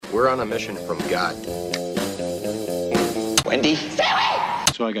We're on a mission from God. Wendy? So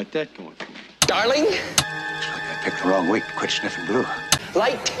I got that going for me. Darling? Looks like I picked the wrong week to quit sniffing glue.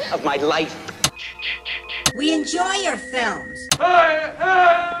 Light of my life. We enjoy your films. I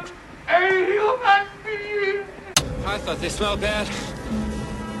am a human being. I thought they smelled bad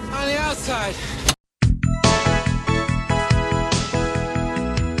on the outside.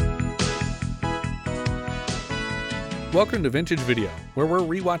 Welcome to Vintage Video, where we're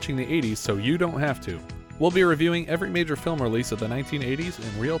rewatching the 80s so you don't have to. We'll be reviewing every major film release of the 1980s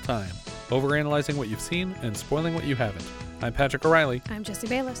in real time, overanalyzing what you've seen and spoiling what you haven't. I'm Patrick O'Reilly. I'm Jesse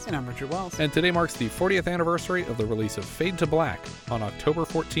Bayless. And I'm Richard Wells. And today marks the 40th anniversary of the release of Fade to Black on October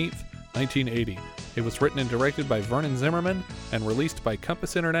 14th, 1980. It was written and directed by Vernon Zimmerman and released by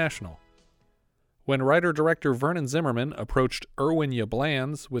Compass International. When writer-director Vernon Zimmerman approached Irwin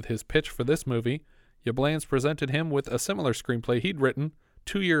Yablans with his pitch for this movie, Yablans presented him with a similar screenplay he'd written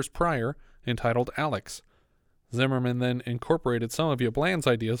 2 years prior entitled Alex. Zimmerman then incorporated some of Yablans'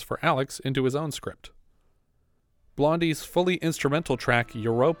 ideas for Alex into his own script. Blondie's fully instrumental track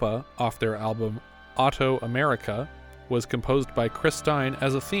Europa off their album Auto America was composed by Chris Stein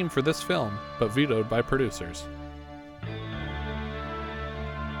as a theme for this film, but vetoed by producers.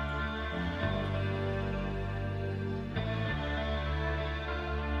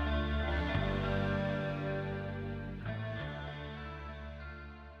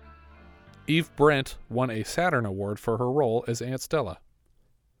 Eve Brent won a Saturn Award for her role as Aunt Stella.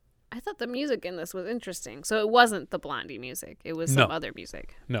 I thought the music in this was interesting. So it wasn't the Blondie music. It was some other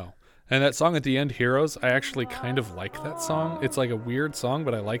music. No. And that song at the end, Heroes, I actually kind of like that song. It's like a weird song,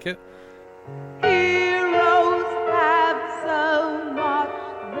 but I like it. Heroes have so much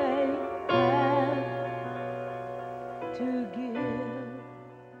they have to give.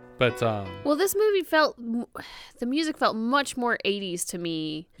 But, well, this movie the music felt much more 80s to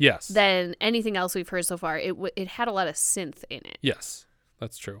me yes, than anything else we've heard so far. It had a lot of synth in it. Yes,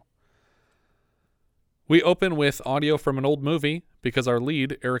 that's true. We open with audio from an old movie because our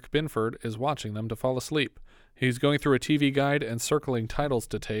lead, Eric Binford, is watching them to fall asleep. He's going through a TV guide and circling titles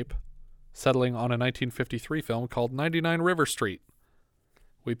to tape, settling on a 1953 film called 99 River Street.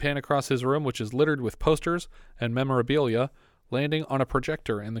 We pan across his room, which is littered with posters and memorabilia, landing on a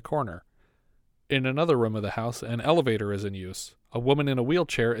projector in the corner. In another room of the house, an elevator is in use. A woman in a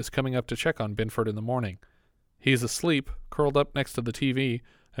wheelchair is coming up to check on Binford in the morning. He's asleep, curled up next to the TV,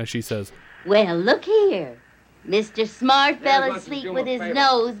 and she says, "Well, look here. Mr. Smart fell asleep with his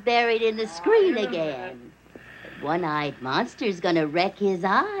nose buried in the screen again. The one-eyed monster's gonna wreck his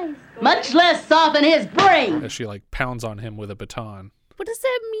eyes, much less soften his brain." As she, pounds on him with a baton. What does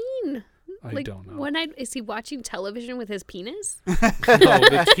that mean? I don't know. One-eyed, is he watching television with his penis? No,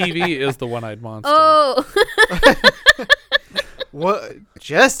 the TV is the one-eyed monster. Oh. What?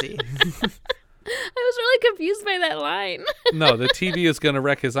 Jesse? I was really confused by that line. No, the TV is going to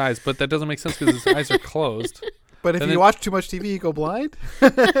wreck his eyes, but that doesn't make sense because his eyes are closed. But if you watch too much TV, you go blind?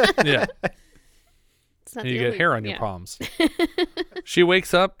 Yeah. It's not and you get hair on your palms. She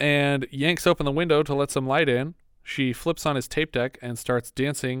wakes up and yanks open the window to let some light in. She flips on his tape deck and starts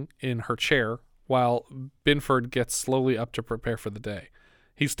dancing in her chair while Binford gets slowly up to prepare for the day.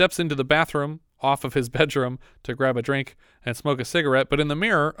 He steps into the bathroom off of his bedroom to grab a drink and smoke a cigarette, but in the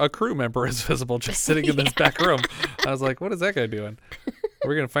mirror, a crew member is visible just sitting in this back room. I was like, what is that guy doing?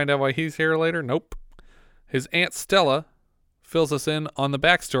 We're going to find out why he's here later? Nope. His Aunt Stella fills us in on the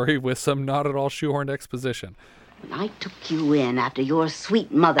backstory with some not at all shoehorned exposition. When I took you in after your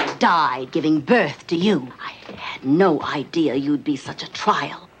sweet mother died giving birth to you, I had no idea you'd be such a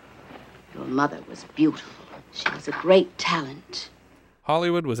trial. Your mother was beautiful. She was a great talent.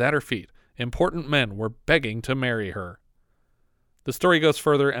 Hollywood was at her feet. Important men were begging to marry her. The story goes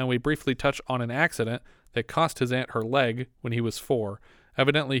further, and we briefly touch on an accident that cost his aunt her leg when he was 4.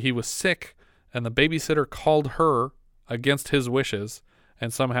 Evidently, he was sick, and the babysitter called her against his wishes,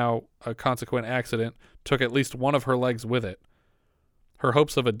 and somehow a consequent accident took at least one of her legs with it. Her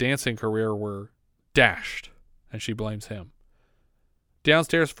hopes of a dancing career were dashed, and she blames him.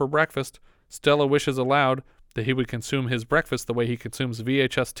 Downstairs for breakfast, Stella wishes aloud that he would consume his breakfast the way he consumes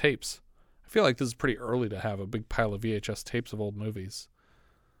VHS tapes. I feel like this is pretty early to have a big pile of VHS tapes of old movies.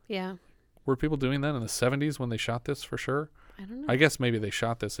 Yeah. Were people doing that in the 70s when they shot this for sure? I don't know. I guess maybe they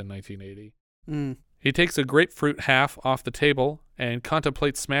shot this in 1980. Mm. He takes a grapefruit half off the table and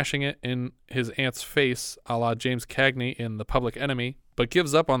contemplates smashing it in his aunt's face, a la James Cagney in The Public Enemy, but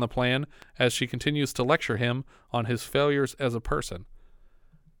gives up on the plan as she continues to lecture him on his failures as a person.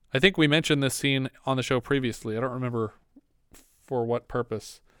 I think we mentioned this scene on the show previously. I don't remember for what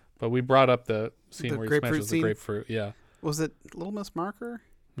purpose, but we brought up the scene where he smashes the grapefruit. Yeah. Was it Little Miss Marker?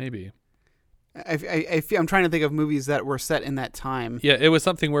 Maybe. I'm trying to think of movies that were set in that time. Yeah, it was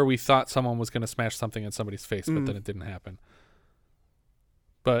something where we thought someone was going to smash something in somebody's face, but then it didn't happen.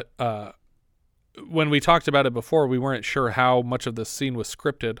 But when we talked about it before, we weren't sure how much of this scene was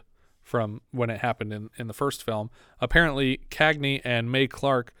scripted from when it happened in the first film. Apparently, Cagney and Mae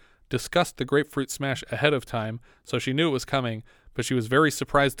Clarke discussed the grapefruit smash ahead of time, so she knew it was coming, but she was very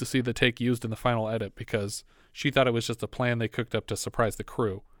surprised to see the take used in the final edit because she thought it was just a plan they cooked up to surprise the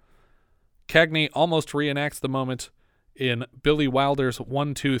crew. Cagney almost reenacts the moment in Billy Wilder's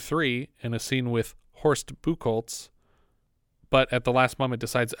 1, 2, 3 in a scene with Horst Buchholz, but at the last moment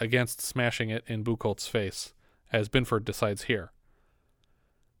decides against smashing it in Buchholz's face, as Binford decides here.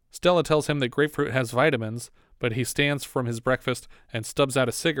 Stella tells him that grapefruit has vitamins, but he stands from his breakfast and stubs out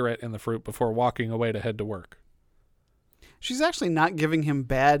a cigarette in the fruit before walking away to head to work. She's actually not giving him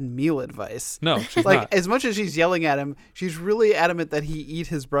bad meal advice. No, she's like, not. As much as she's yelling at him, she's really adamant that he eat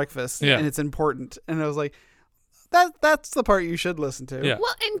his breakfast, and it's important. And I was like, that's the part you should listen to. Yeah.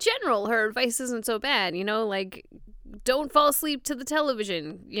 Well, in general, her advice isn't so bad, like, don't fall asleep to the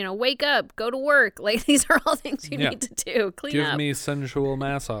television, wake up, go to work. Like, these are all things you need to do. Clean up. Give me sensual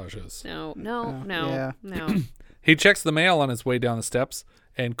massages. No. He checks the mail on his way down the steps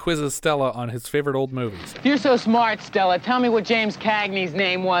and quizzes Stella on his favorite old movies. You're so smart, Stella. Tell me what James Cagney's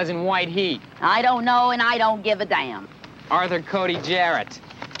name was in White Heat. I don't know, and I don't give a damn. Arthur Cody Jarrett.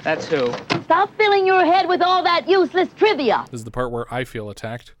 That's who. Stop filling your head with all that useless trivia. This is the part where I feel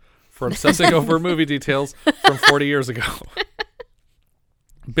attacked for obsessing over movie details from 40 years ago.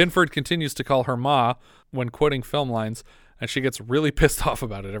 Binford continues to call her Ma when quoting film lines, and she gets really pissed off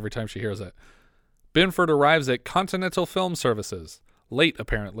about it every time she hears it. Binford arrives at Continental Film Services. Late,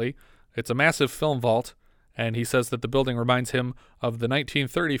 apparently. It's a massive film vault, and he says that the building reminds him of the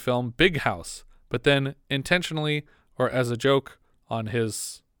 1930 film Big House, but then intentionally, or as a joke on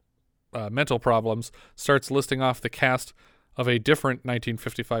his mental problems, starts listing off the cast of a different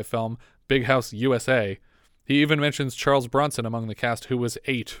 1955 film, Big House USA. He even mentions Charles Bronson among the cast, who was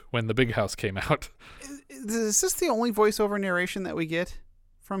 8 when the Big House came out. Is this the only voiceover narration that we get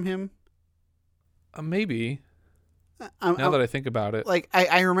from him? Maybe. Now that I think about it. Like,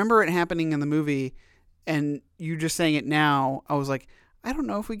 I remember it happening in the movie, and you just saying it now, I was like, I don't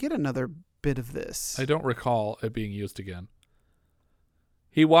know if we get another bit of this. I don't recall it being used again.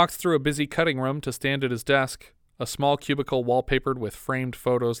 He walks through a busy cutting room to stand at his desk, a small cubicle wallpapered with framed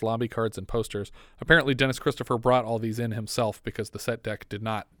photos, lobby cards, and posters. Apparently, Dennis Christopher brought all these in himself because the set deck did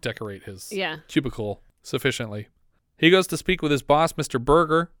not decorate his cubicle sufficiently. He goes to speak with his boss, Mr.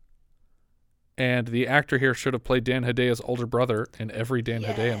 Berger, and the actor here should have played Dan Hedea's older brother in every Dan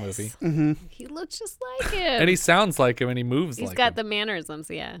Hedaya movie. Mm-hmm. He looks just like him. And he sounds like him, and he moves like him. He's got the mannerisms,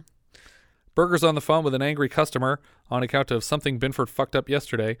 yeah. Berger's on the phone with an angry customer on account of something Binford fucked up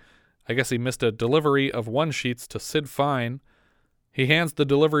yesterday. I guess he missed a delivery of one sheets to Sid Fine. He hands the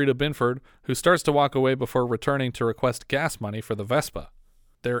delivery to Binford, who starts to walk away before returning to request gas money for the Vespa.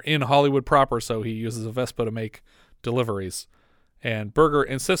 They're in Hollywood proper, so he uses a Vespa to make deliveries. And Berger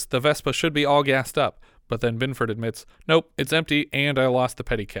insists the Vespa should be all gassed up, but then Binford admits, nope, it's empty, and I lost the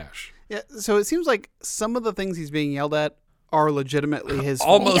petty cash. Yeah, so it seems like some of the things he's being yelled at are legitimately his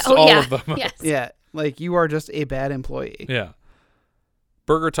fault. Almost all of them. Yes. Yeah, like, you are just a bad employee. Yeah.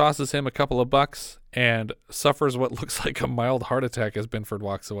 Berger tosses him a couple of bucks and suffers what looks like a mild heart attack as Binford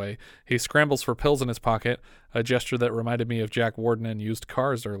walks away. He scrambles for pills in his pocket, a gesture that reminded me of Jack Warden in Used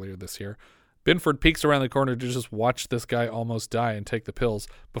Cars earlier this year. Binford peeks around the corner to just watch this guy almost die and take the pills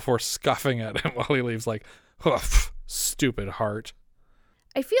before scoffing at him while he leaves like, stupid heart.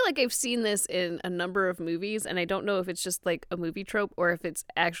 I feel like I've seen this in a number of movies, and I don't know if it's just like a movie trope or if it's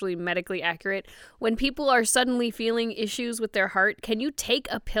actually medically accurate. When people are suddenly feeling issues with their heart, can you take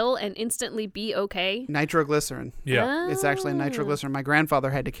a pill and instantly be okay? Nitroglycerin. Yeah. It's actually nitroglycerin. My grandfather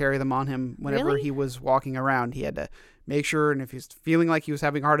had to carry them on him whenever Really? he was walking around. He had to make sure, and if he's feeling like he was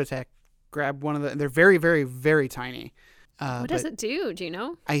having a heart attack, grab one of the. They're very, very, very tiny. What does it do? Do you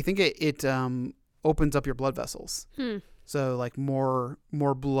know? I think it opens up your blood vessels. So like more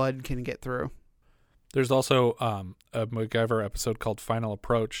blood can get through. There's also a MacGyver episode called Final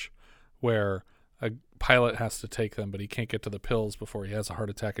Approach where a pilot has to take them, but he can't get to the pills before he has a heart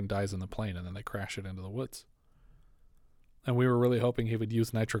attack and dies in the plane, and then they crash it into the woods. And we were really hoping he would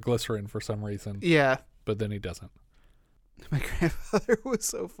use nitroglycerin for some reason. Yeah. But then he doesn't. My grandfather was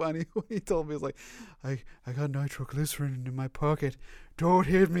so funny when he told me, he was like, I got nitroglycerin in my pocket. Don't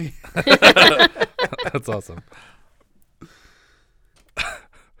hit me. That's awesome.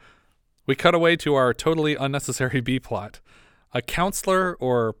 We cut away to our totally unnecessary B-plot. a counselor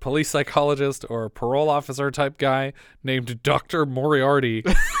or police psychologist or parole officer type guy named Dr. Moriarty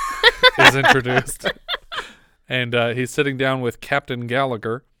is introduced. And he's sitting down with Captain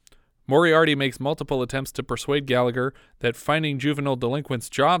Gallagher. Moriarty makes multiple attempts to persuade Gallagher that finding juvenile delinquents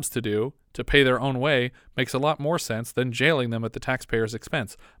jobs to do to pay their own way makes a lot more sense than jailing them at the taxpayer's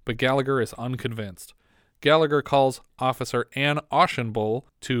expense, but Gallagher is unconvinced. Gallagher calls Officer Ann Auchenbull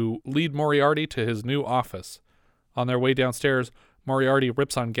to lead Moriarty to his new office. On their way downstairs, Moriarty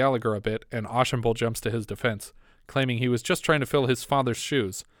rips on Gallagher a bit, and Auchenbull jumps to his defense, claiming he was just trying to fill his father's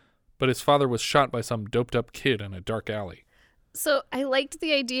shoes, but his father was shot by some doped-up kid in a dark alley. So I liked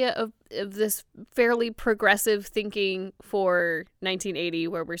the idea of this fairly progressive thinking for 1980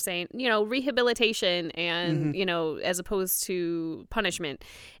 where we're saying, rehabilitation and, as opposed to punishment.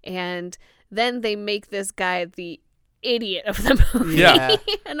 And then they make this guy the idiot of the movie. Yeah.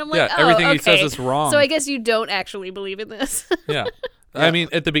 And I'm like, everything okay. he says is wrong. So I guess you don't actually believe in this. Yeah. I mean,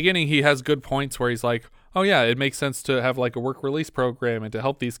 at the beginning, he has good points where he's like, oh, yeah, it makes sense to have like a work release program and to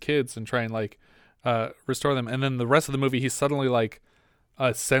help these kids and try and like restore them. And then the rest of the movie, he's suddenly like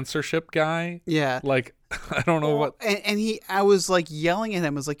a censorship guy. Yeah. Like, I don't know what. And I was like yelling at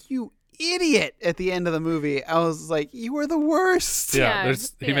him. I was like, you idiot at the end of the movie. I was like, you were the worst. Yeah.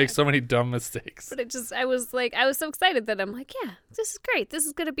 He makes so many dumb mistakes. But I was so excited that I'm like, yeah, this is great. This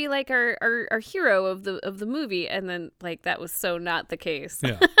is going to be like our hero of the movie. And then like, that was so not the case.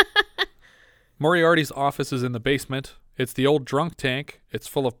 Yeah. Moriarty's office is in the basement. It's the old drunk tank. It's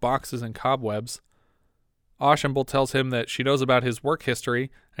full of boxes and cobwebs. Auchenbull tells him that she knows about his work history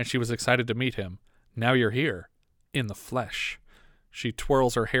and she was excited to meet him. Now you're here, in the flesh. She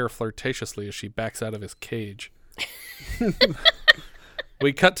twirls her hair flirtatiously as she backs out of his cage.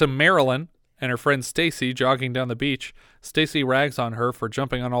 We cut to Marilyn and her friend Stacy jogging down the beach. Stacy rags on her for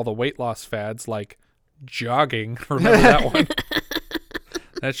jumping on all the weight loss fads like jogging. Remember that one?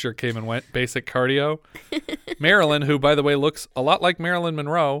 That sure came and went. Basic cardio. Marilyn, who, by the way, looks a lot like Marilyn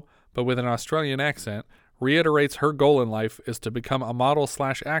Monroe, but with an Australian accent, reiterates her goal in life is to become a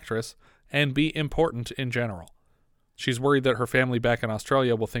model/actress and be important in general. She's worried that her family back in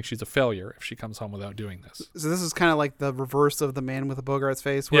Australia will think she's a failure if she comes home without doing this. So this is kind of like the reverse of The Man with a Bogart's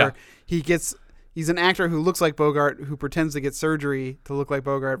Face, where he's an actor who looks like Bogart, who pretends to get surgery to look like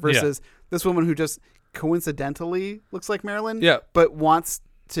Bogart, versus this woman who just coincidentally looks like Marilyn, but wants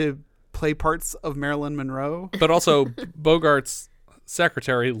to play parts of Marilyn Monroe. But also, Bogart's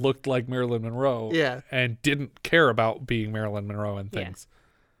secretary looked like Marilyn Monroe and didn't care about being Marilyn Monroe and things. Yeah.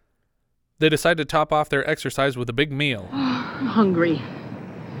 They decide to top off their exercise with a big meal. I'm hungry.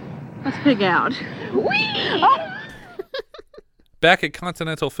 Let's pig out. Back at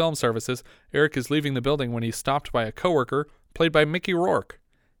Continental Film Services, Eric is leaving the building when he's stopped by a coworker played by Mickey Rourke.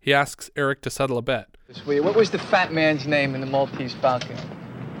 He asks Eric to settle a bet. What was the fat man's name in the Maltese Falcon?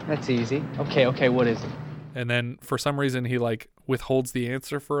 That's easy. Okay, what is it? And then for some reason he withholds the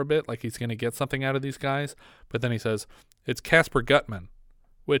answer for a bit, like he's going to get something out of these guys. But then he says, it's Casper Gutman,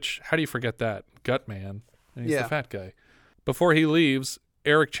 which, how do you forget that? Gutman. And he's the fat guy. Before he leaves,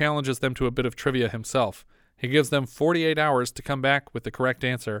 Eric challenges them to a bit of trivia himself. He gives them 48 hours to come back with the correct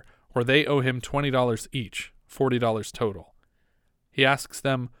answer, or they owe him $20 each, $40 total. He asks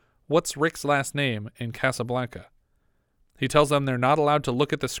them, what's Rick's last name in Casablanca? He tells them they're not allowed to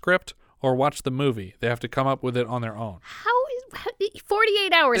look at the script or watch the movie. They have to come up with it on their own.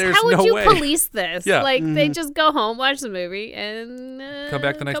 48 hours? There's how would no you way. Police this? Yeah. They just go home, watch the movie, and come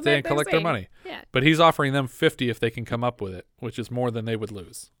back the next day and collect their money. Yeah. But he's offering them $50 if they can come up with it, which is more than they would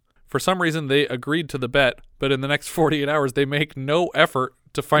lose. For some reason, they agreed to the bet, but in the next 48 hours, they make no effort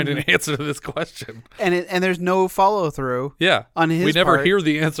to find an answer to this question. And there's no follow-through on his We never part. hear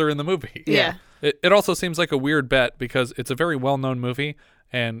the answer in the movie. Yeah. It also seems like a weird bet because it's a very well-known movie,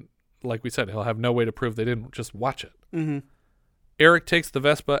 and like we said, he'll have no way to prove they didn't just watch it. Mm-hmm. Eric takes the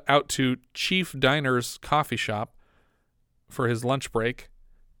Vespa out to Chief Diner's coffee shop for his lunch break.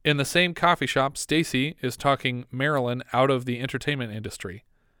 In the same coffee shop, Stacy is talking Marilyn out of the entertainment industry.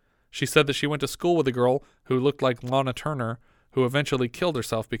 She said that she went to school with a girl who looked like Lana Turner, who eventually killed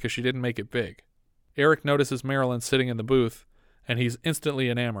herself because she didn't make it big. Eric notices Marilyn sitting in the booth, and he's instantly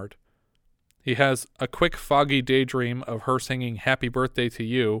enamored. He has a quick, foggy daydream of her singing Happy Birthday to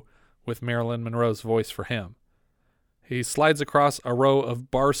You with Marilyn Monroe's voice for him. He slides across a row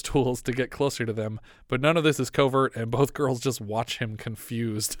of bar stools to get closer to them, but none of this is covert, and both girls just watch him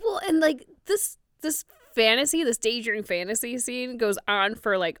confused. Well, and this fantasy, this daydream fantasy scene goes on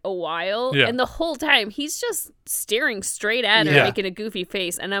for a while, and the whole time he's just staring straight at her, making a goofy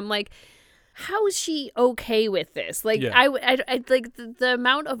face, and I'm like, how is she okay with this? Like, Yeah. I like the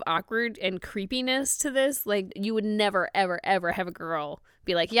amount of awkward and creepiness to this. Like, you would never, ever, ever have a girl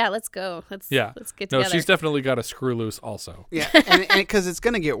be like, yeah, let's go. Let's get together. No, she's definitely got a screw loose also. Yeah, and because it's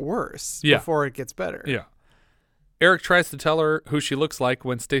going to get worse before it gets better. Yeah. Eric tries to tell her who she looks like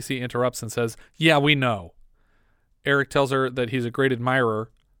when Stacy interrupts and says, yeah, we know. Eric tells her that he's a great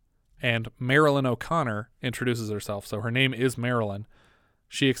admirer, and Marilyn O'Connor introduces herself. So her name is Marilyn.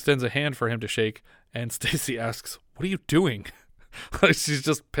 She extends a hand for him to shake, and Stacy asks, what are you doing? She's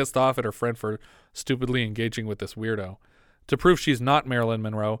just pissed off at her friend for stupidly engaging with this weirdo. To prove she's not Marilyn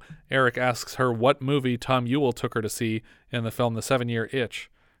Monroe, Eric asks her what movie Tom Ewell took her to see in the film The 7-Year Itch.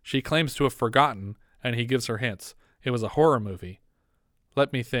 She claims to have forgotten, and he gives her hints. It was a horror movie.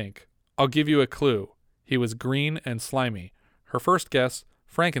 Let me think. I'll give you a clue. He was green and slimy. Her first guess,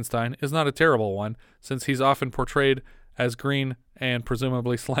 Frankenstein, is not a terrible one, since he's often portrayed as green and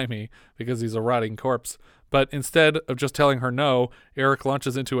presumably slimy because he's a rotting corpse. But instead of just telling her no, Eric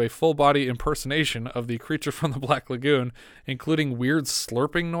launches into a full-body impersonation of the creature from the Black Lagoon, including weird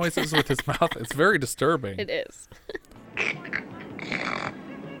slurping noises with his mouth. It's very disturbing. It is.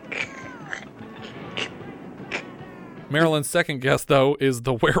 Marilyn's second guess, though, is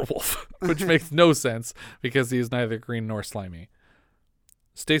the werewolf, which makes no sense because he is neither green nor slimy.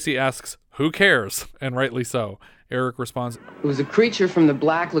 Stacy asks, who cares? And rightly so. Eric responds, It was a creature from the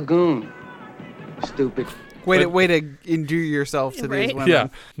Black Lagoon. Stupid. Way to endear yourself to these women. Yeah.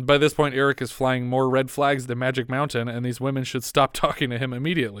 By this point, Eric is flying more red flags than Magic Mountain, and these women should stop talking to him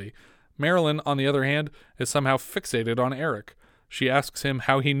immediately. Marilyn, on the other hand, is somehow fixated on Eric. She asks him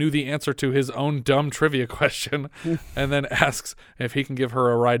how he knew the answer to his own dumb trivia question, and then asks if he can give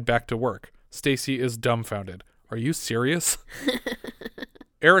her a ride back to work. Stacy is dumbfounded. Are you serious?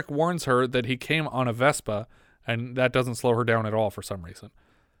 Eric warns her that he came on a Vespa, and that doesn't slow her down at all for some reason.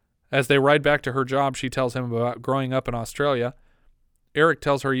 As they ride back to her job, she tells him about growing up in Australia. Eric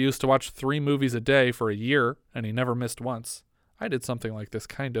tells her he used to watch 3 movies a day for a year, and he never missed once. I did something like this,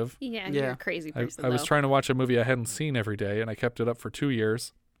 kind of. Yeah, you're a crazy person, I was trying to watch a movie I hadn't seen every day, and I kept it up for 2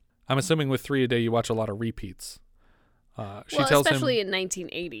 years. I'm assuming with 3 a day, you watch a lot of repeats. She tells especially him, in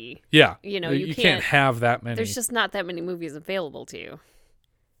 1980. Yeah. You know, you can't have that many. There's just not that many movies available to you.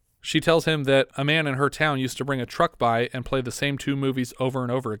 She tells him that a man in her town used to bring a truck by and play the same 2 movies over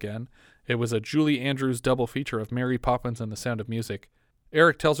and over again. It was a Julie Andrews double feature of Mary Poppins and The Sound of Music.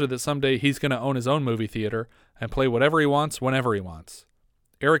 Eric tells her that someday he's going to own his own movie theater and play whatever he wants whenever he wants.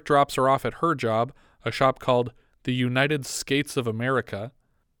 Eric drops her off at her job, a shop called the United Skates of America.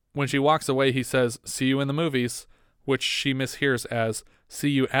 When she walks away, he says, see you in the movies, which she mishears as see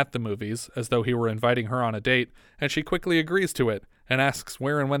you at the movies, as though he were inviting her on a date, and she quickly agrees to it and asks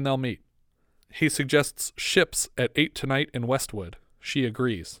where and when they'll meet. He suggests Ships at 8 tonight in Westwood. She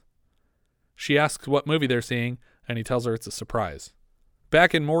agrees. She asks what movie they're seeing, and he tells her it's a surprise.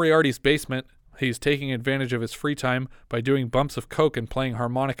 Back in Moriarty's basement, he's taking advantage of his free time by doing bumps of coke and playing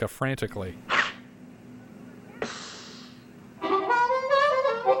harmonica frantically. He's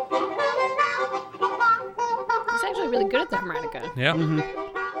actually really good at the harmonica. Yeah. Mm-hmm.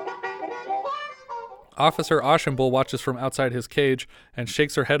 Officer Ashenbull watches from outside his cage and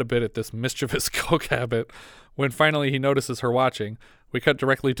shakes her head a bit at this mischievous coke habit. When finally he notices her watching, we cut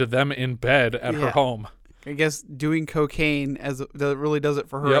directly to them in bed at her home. I guess doing cocaine really does it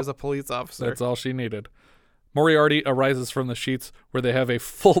for her as a police officer. That's all she needed. Moriarty arises from the sheets where they have a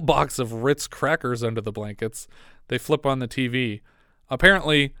full box of Ritz crackers under the blankets. They flip on the TV.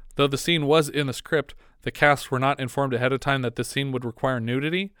 Apparently, though the scene was in the script, the cast were not informed ahead of time that this scene would require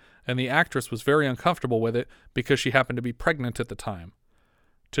nudity, and the actress was very uncomfortable with it because she happened to be pregnant at the time.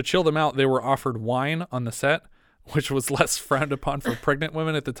 To chill them out, they were offered wine on the set, which was less frowned upon for pregnant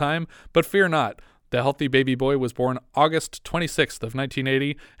women at the time, but fear not. The healthy baby boy was born August 26th of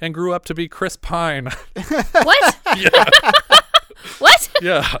 1980 and grew up to be Chris Pine. What? Yeah. What?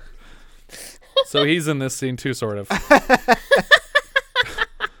 Yeah. So he's in this scene too, sort of.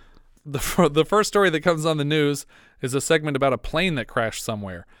 The first story that comes on the news is a segment about a plane that crashed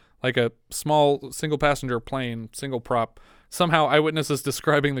somewhere, like a small single-passenger plane, single prop. Somehow eyewitnesses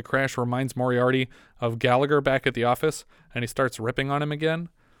describing the crash reminds Moriarty of Gallagher back at the office, and he starts ripping on him again.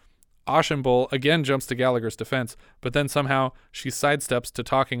 Ashenbull again jumps to Gallagher's defense, but then somehow she sidesteps to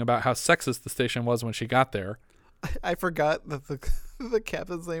talking about how sexist the station was when she got there. I forgot that the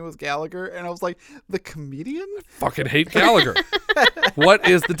captain's name was Gallagher, and I was like, the comedian? I fucking hate Gallagher. What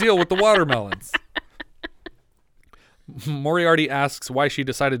is the deal with the watermelons? Moriarty asks why she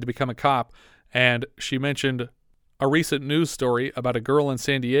decided to become a cop, and she mentioned a recent news story about a girl in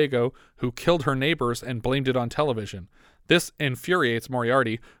San Diego who killed her neighbors and blamed it on television. This infuriates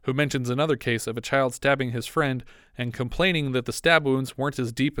Moriarty, who mentions another case of a child stabbing his friend and complaining that the stab wounds weren't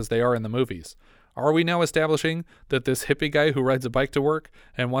as deep as they are in the movies. Are we now establishing that this hippie guy who rides a bike to work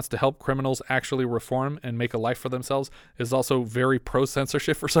and wants to help criminals actually reform and make a life for themselves is also very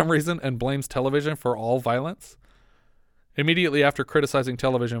pro-censorship for some reason and blames television for all violence? Immediately after criticizing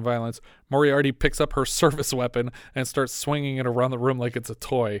television violence, Moriarty picks up her service weapon and starts swinging it around the room like it's a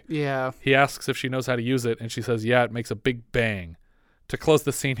toy. Yeah. He asks if she knows how to use it, and she says, yeah, it makes a big bang. To close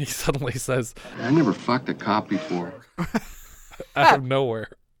the scene, he suddenly says, I never fucked a cop before. Out of nowhere.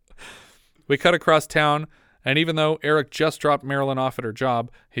 We cut across town, and even though Eric just dropped Marilyn off at her job,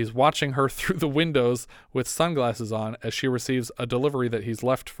 he's watching her through the windows with sunglasses on as she receives a delivery that he's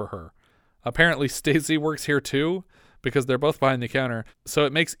left for her. Apparently, Stacy works here too, because they're both behind the counter, so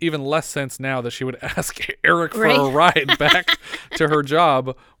it makes even less sense now that she would ask Eric for a ride back to her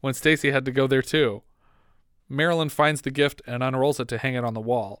job when Stacy had to go there too. Marilyn finds the gift and unrolls it to hang it on the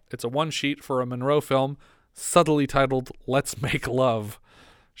wall. It's a one-sheet for a Monroe film, subtly titled Let's Make Love.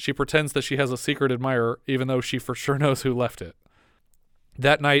 She pretends that she has a secret admirer, even though she for sure knows who left it.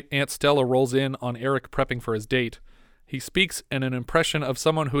 That night, Aunt Stella rolls in on Eric prepping for his date. He speaks in an impression of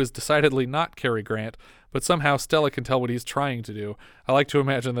someone who is decidedly not Cary Grant, but somehow Stella can tell what he's trying to do. I like to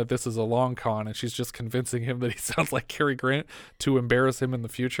imagine that this is a long con and she's just convincing him that he sounds like Cary Grant to embarrass him in the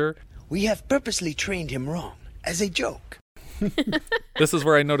future. We have purposely trained him wrong, as a joke. This is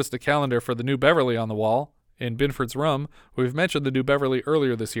where I noticed a calendar for the New Beverly on the wall. In Binford's room, we've mentioned the New Beverly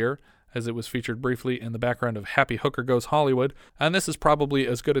earlier this year, as it was featured briefly in the background of Happy Hooker Goes Hollywood, and this is probably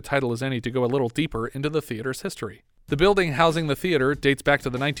as good a title as any to go a little deeper into the theater's history. The building housing the theater dates back to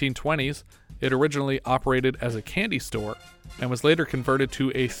the 1920s. It originally operated as a candy store and was later converted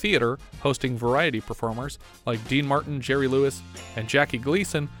to a theater hosting variety performers like Dean Martin, Jerry Lewis, and Jackie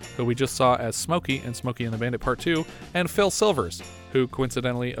Gleason, who we just saw as Smokey in Smokey and the Bandit Part 2, and Phil Silvers, who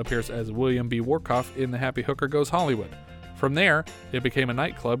coincidentally appears as William B. Warkoff in The Happy Hooker Goes Hollywood. From there, it became a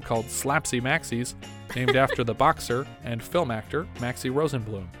nightclub called Slapsy Maxie's, named after the boxer and film actor Maxie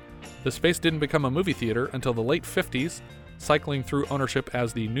Rosenblum. The space didn't become a movie theater until the late 50s, cycling through ownership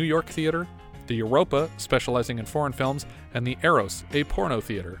as the New York Theater, the Europa, specializing in foreign films, and the Eros, a porno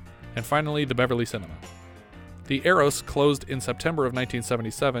theater, and finally the Beverly Cinema. The Eros closed in September of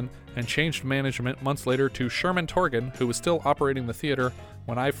 1977 and changed management months later to Sherman Torgan, who was still operating the theater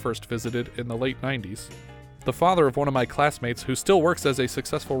when I first visited in the late 90s. The father of one of my classmates, who still works as a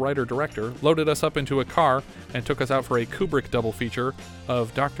successful writer-director, loaded us up into a car and took us out for a Kubrick double feature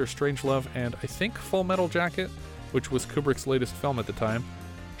of Dr. Strangelove and I think Full Metal Jacket, which was Kubrick's latest film at the time.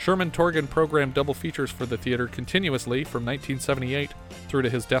 Sherman Torgan programmed double features for the theater continuously from 1978 through to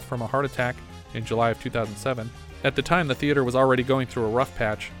his death from a heart attack in July of 2007. At the time, the theater was already going through a rough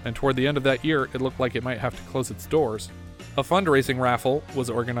patch, and toward the end of that year, it looked like it might have to close its doors. A fundraising raffle was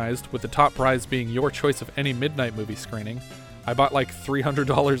organized, with the top prize being your choice of any midnight movie screening. I bought like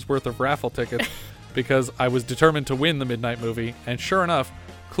 $300 worth of raffle tickets because I was determined to win the midnight movie, and sure enough,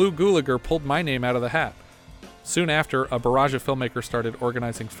 Clu Gulager pulled my name out of the hat. Soon after, a barrage of filmmakers started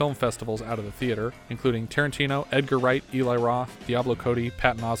organizing film festivals out of the theater, including Tarantino, Edgar Wright, Eli Roth, Diablo Cody,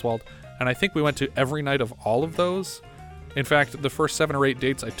 Patton Oswalt, and I think we went to every night of all of those. In fact, the first 7 or 8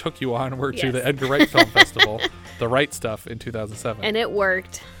 dates I took you on were to the Edgar Wright Film Festival, The Right Stuff, in 2007. And it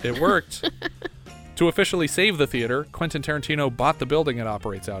worked. It worked. To officially save the theater, Quentin Tarantino bought the building it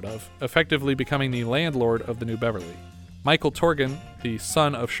operates out of, effectively becoming the landlord of the New Beverly. Michael Torgan, the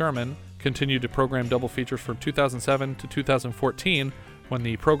son of Sherman, continued to program double features from 2007 to 2014, when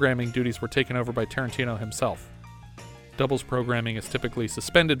the programming duties were taken over by Tarantino himself. Doubles programming is typically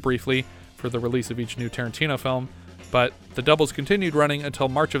suspended briefly for the release of each new Tarantino film, but the doubles continued running until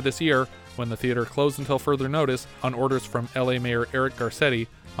March of this year, when the theater closed until further notice on orders from LA Mayor Eric Garcetti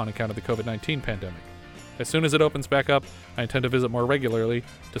on account of the COVID-19 pandemic. As soon as it opens back up, I intend to visit more regularly,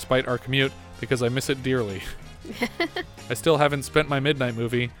 despite our commute, because I miss it dearly. I still haven't spent my midnight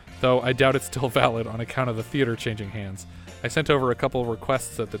movie, though I doubt it's still valid on account of the theater changing hands. I sent over a couple of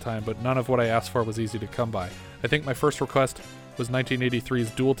requests at the time, but none of what I asked for was easy to come by. I think my first request was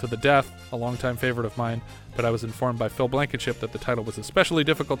 1983's Duel to the Death, a longtime favorite of mine, but I was informed by Phil Blankenship that the title was especially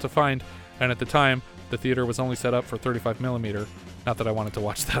difficult to find, and at the time, the theater was only set up for 35mm, not that I wanted to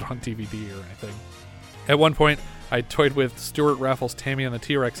watch that on DVD or anything. At one point, I toyed with Stuart Raffles' Tammy and the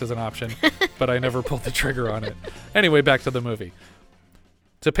T-Rex as an option, but I never pulled the trigger on it. Anyway, back to the movie.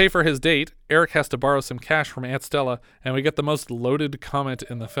 To pay for his date, Eric has to borrow some cash from Aunt Stella, and we get the most loaded comment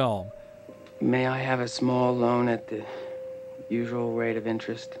in the film. May I have a small loan at the usual rate of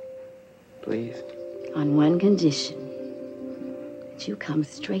interest, please? On one condition, that you come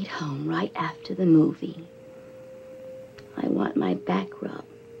straight home right after the movie. I want my back rub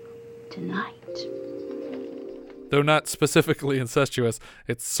tonight. Though not specifically incestuous,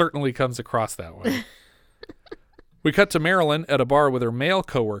 it certainly comes across that way. We cut to Marilyn at a bar with her male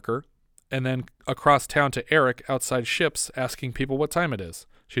coworker, and then across town to Eric outside Ships asking people what time it is.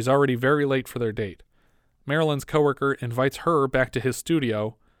 She's already very late for their date. Marilyn's coworker invites her back to his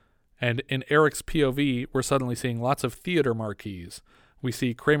studio, and in Eric's POV, we're suddenly seeing lots of theater marquees. We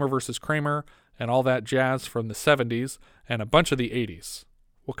see Kramer vs. Kramer and all that jazz from the 70s and a bunch of the 80s.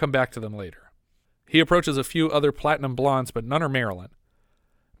 We'll come back to them later. He approaches a few other platinum blondes, but none are Marilyn.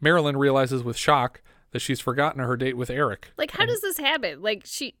 Marilyn realizes with shock that she's forgotten her date with Eric. Like, how does this happen? Like,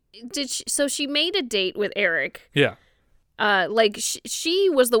 she made a date with Eric. Yeah. She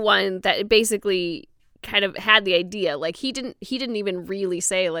was the one that basically kind of had the idea. Like, he didn't even really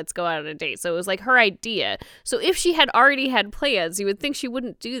say, let's go out on a date. So it was like her idea. So if she had already had plans, you would think she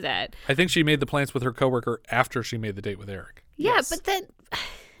wouldn't do that. I think she made the plans with her coworker after she made the date with Eric. Yeah, yes. But then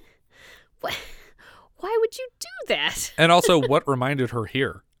why would you do that? And also, what reminded her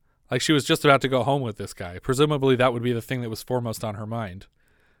here? Like, she was just about to go home with this guy. Presumably, that would be the thing that was foremost on her mind.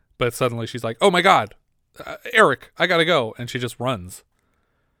 But suddenly she's like, oh my God, Eric, I gotta go. And she just runs.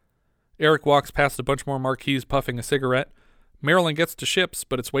 Eric walks past a bunch more marquees puffing a cigarette. Marilyn gets to Ships,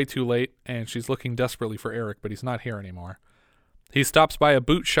 but it's way too late, and she's looking desperately for Eric, but he's not here anymore. He stops by a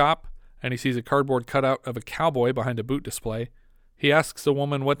boot shop, and he sees a cardboard cutout of a cowboy behind a boot display. He asks the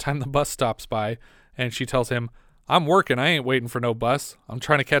woman what time the bus stops by, and she tells him, I'm working, I ain't waiting for no bus. I'm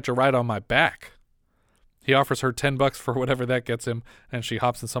trying to catch a ride on my back. He offers her $10 for whatever that gets him, and she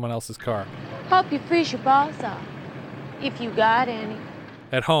hops in someone else's car. Hope you freeze your balls off, if you got any.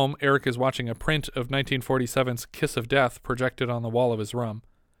 At home, Eric is watching a print of 1947's Kiss of Death projected on the wall of his room.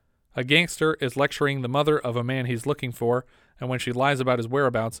 A gangster is lecturing the mother of a man he's looking for, and when she lies about his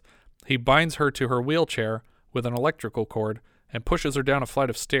whereabouts, he binds her to her wheelchair with an electrical cord and pushes her down a flight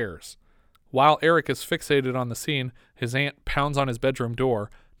of stairs. While Eric is fixated on the scene, his aunt pounds on his bedroom door,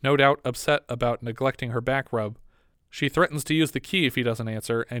 no doubt upset about neglecting her back rub. She threatens to use the key if he doesn't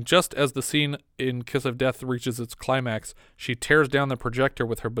answer, and just as the scene in Kiss of Death reaches its climax, she tears down the projector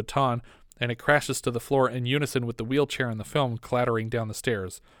with her baton, and it crashes to the floor in unison with the wheelchair in the film clattering down the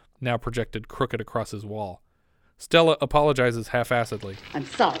stairs, now projected crooked across his wall. Stella apologizes half-assedly. I'm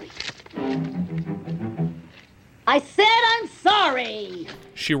sorry. I said I'm sorry!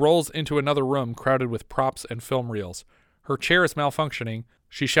 She rolls into another room crowded with props and film reels. Her chair is malfunctioning.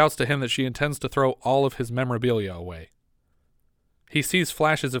 She shouts to him that she intends to throw all of his memorabilia away. He sees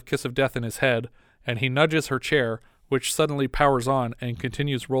flashes of Kiss of Death in his head, and he nudges her chair, which suddenly powers on and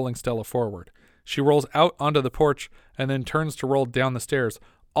continues rolling Stella forward. She rolls out onto the porch and then turns to roll down the stairs,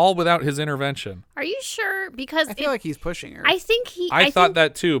 all without his intervention. Are you sure? Because I feel like he's pushing her. I think he... I thought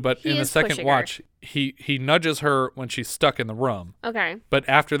that too, but in the is second pushing watch, he nudges her when she's stuck in the room. Okay. But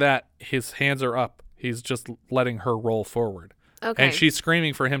after that, his hands are up. He's just letting her roll forward. Okay. And she's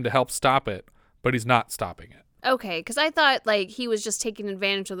screaming for him to help stop it, but he's not stopping it. Okay, because I thought like he was just taking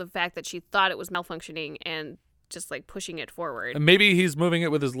advantage of the fact that she thought it was malfunctioning and just like pushing it forward. And maybe he's moving it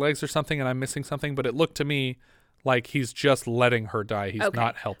with his legs or something, and I'm missing something, but it looked to me like he's just letting her die. He's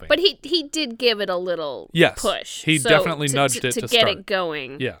not helping. But he did give it a little push. He definitely nudged it to get start it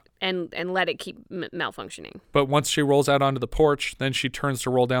going. Yeah. And let it keep malfunctioning. But once she rolls out onto the porch, then she turns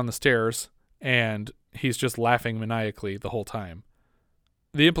to roll down the stairs, and he's just laughing maniacally the whole time.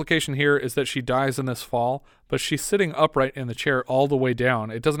 The implication here is that she dies in this fall, but she's sitting upright in the chair all the way down.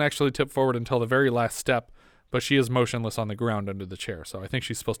 It doesn't actually tip forward until the very last step, but she is motionless on the ground under the chair. So I think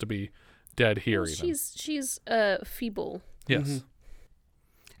she's supposed to be dead here. Well, even. She's feeble. Yes. Mm-hmm.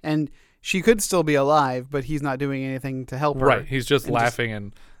 And she could still be alive, but he's not doing anything to help her. Right. He's just laughing,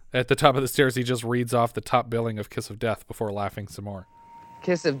 and at the top of the stairs, he just reads off the top billing of Kiss of Death before laughing some more.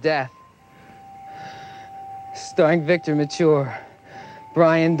 Kiss of Death. Starring Victor Mature,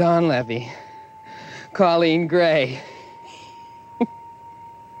 Brian Donlevy, Colleen Gray.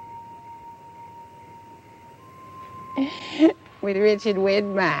 With Richard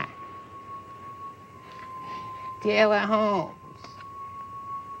Widmark, Taylor Holmes,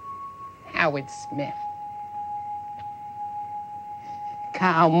 Howard Smith,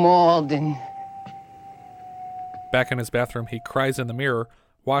 Kyle Malden. Back in his bathroom, he cries in the mirror,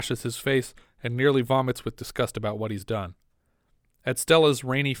 washes his face, and nearly vomits with disgust about what he's done. At Stella's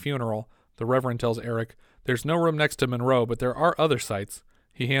rainy funeral, the Reverend tells Eric there's no room next to Monroe, but there are other sites.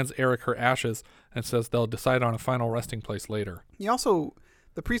 He hands Eric her ashes and says they'll decide on a final resting place later.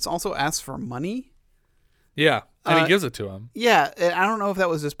 The priest also asks for money. Yeah, and he gives it to him. Yeah, I don't know if that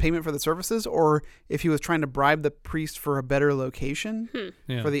was just payment for the services or if he was trying to bribe the priest for a better location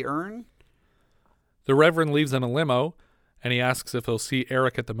for the urn. The Reverend leaves in a limo, and he asks if he'll see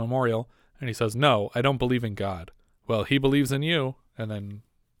Eric at the memorial, and he says, "No, I don't believe in God." "Well, he believes in you," and then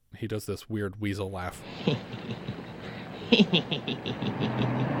he does this weird weasel laugh.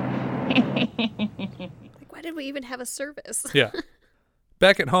 Why did we even have a service? Yeah.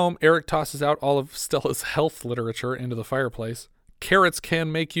 Back at home, Eric tosses out all of Stella's health literature into the fireplace. Carrots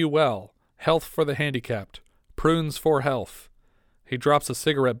can make you well. Health for the handicapped. Prunes for health. He drops a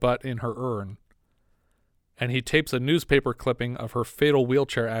cigarette butt in her urn. And he tapes a newspaper clipping of her fatal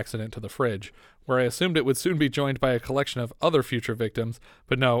wheelchair accident to the fridge, where I assumed it would soon be joined by a collection of other future victims,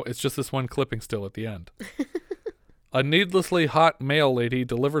 but no, it's just this one clipping still at the end. A needlessly hot mail lady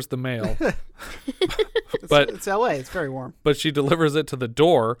delivers the mail. But it's LA. It's very warm. But she delivers it to the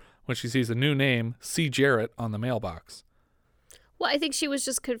door when she sees a new name, C. Jarrett, on the mailbox. Well, I think she was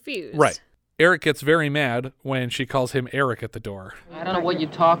just confused. Right. Eric gets very mad when she calls him Eric at the door. I don't know what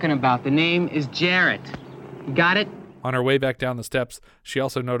you're talking about. The name is Jarrett. You got it? On her way back down the steps, she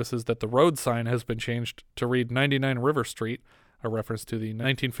also notices that the road sign has been changed to read 99 River Street, a reference to the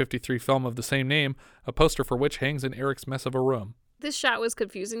 1953 film of the same name, a poster for which hangs in Eric's mess of a room. This shot was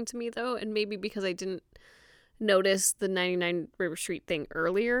confusing to me, though, and maybe because I didn't notice the 99 River Street thing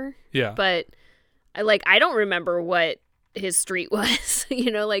earlier. Yeah. But I don't remember what his street was. I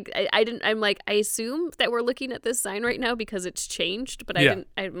assume that we're looking at this sign right now because it's changed, but I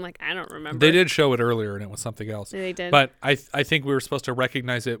don't remember. They did show it earlier and it was something else. They did. But I think we were supposed to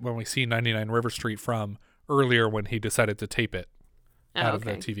recognize it when we see 99 River Street from earlier when he decided to tape it out of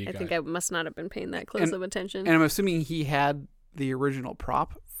the TV guide. I think I must not have been paying that close of attention. And I'm assuming he had the original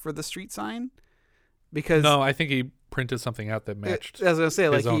prop for the street sign, because no, I think he printed something out that matched as I was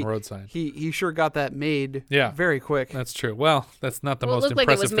saying, his own road sign. He sure got that made very quick. That's true. Well, that's not the most impressive thing. It looked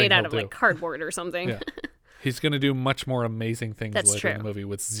like it was made out of cardboard or something. Yeah. He's going to do much more amazing things That's later true. in the movie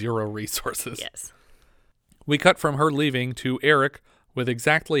with zero resources. Yes. We cut from her leaving to Eric with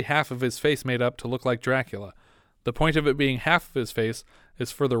exactly half of his face made up to look like Dracula. The point of it being half of his face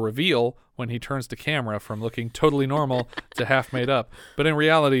is for the reveal when he turns to camera from looking totally normal to half made up. But in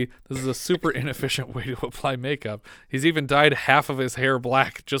reality, this is a super inefficient way to apply makeup. He's even dyed half of his hair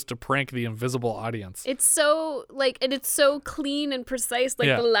black just to prank the invisible audience. It's so and it's so clean and precise,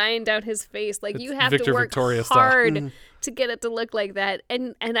 the line down his face. You have Victor to work Victoria hard style. to get it to look like that.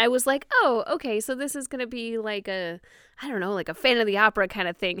 And I was like, oh, okay, so this is gonna be like a Phantom of the Opera kind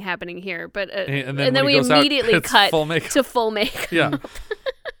of thing happening here. But and then we immediately cut to full makeup. Yeah.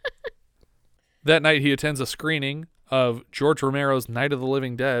 That night, he attends a screening of George Romero's Night of the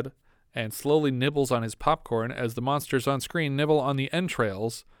Living Dead and slowly nibbles on his popcorn as the monsters on screen nibble on the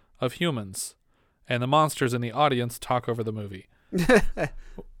entrails of humans. And the monsters in the audience talk over the movie.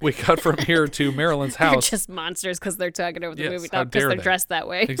 We cut from here to Marilyn's house. They're just monsters because they're talking over the movie, how not because dare they're they. dressed that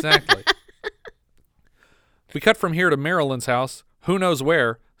way. Exactly. We cut from here to Marilyn's house. Who knows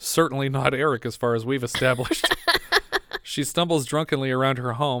where? Certainly not Eric, as far as we've established. She stumbles drunkenly around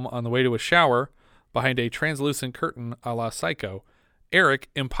her home on the way to a shower behind a translucent curtain a la Psycho. Eric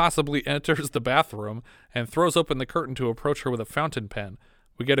impossibly enters the bathroom and throws open the curtain to approach her with a fountain pen.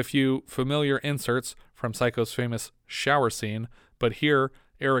 We get a few familiar inserts from Psycho's famous shower scene, but here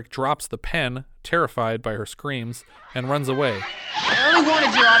Eric drops the pen, terrified by her screams, and runs away. I only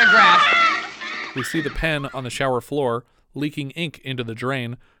wanted your autograph. We see the pen on the shower floor, leaking ink into the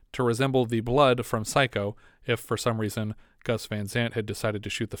drain to resemble the blood from Psycho, if for some reason Gus Van Sant had decided to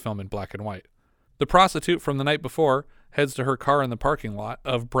shoot the film in black and white. The prostitute from the night before heads to her car in the parking lot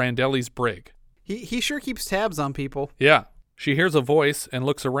of Brandelli's Brig. He sure keeps tabs on people. Yeah. She hears a voice and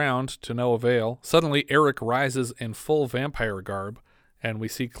looks around to no avail. Suddenly, Eric rises in full vampire garb, and we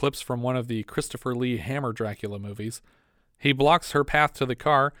see clips from one of the Christopher Lee Hammer Dracula movies. He blocks her path to the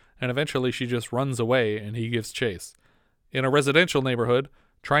car, and eventually she just runs away, and he gives chase. In a residential neighborhood,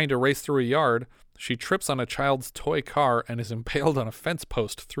 trying to race through a yard, she trips on a child's toy car and is impaled on a fence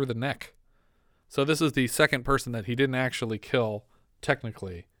post through the neck. So this is the second person that he didn't actually kill,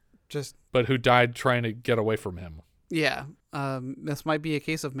 technically, but who died trying to get away from him. Yeah. This might be a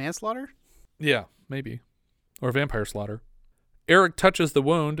case of manslaughter? Yeah, maybe. Or vampire slaughter. Eric touches the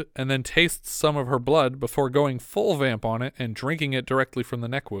wound and then tastes some of her blood before going full vamp on it and drinking it directly from the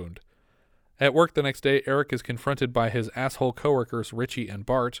neck wound. At work the next day, Eric is confronted by his asshole coworkers Richie and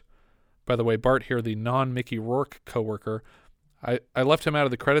Bart. By the way, Bart here, the non-Mickey Rourke coworker. I left him out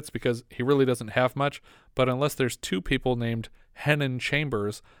of the credits because he really doesn't have much, but unless there's two people named Hennon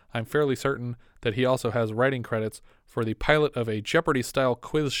Chambers, I'm fairly certain that he also has writing credits for the pilot of a Jeopardy-style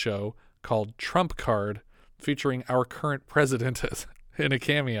quiz show called Trump Card, featuring our current president in a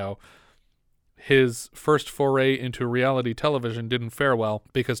cameo. His first foray into reality television didn't fare well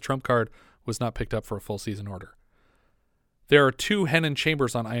because Trump Card was not picked up for a full season order. There are 2 Hennen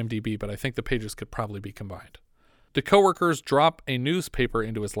Chambers on IMDb, but I think the pages could probably be combined. The coworkers drop a newspaper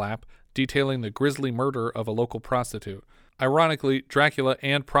into his lap detailing the grisly murder of a local prostitute. Ironically, Dracula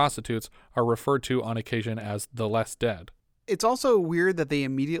and prostitutes are referred to on occasion as the less dead. It's also weird that they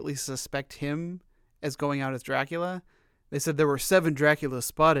immediately suspect him as going out as Dracula. They said there were 7 Draculas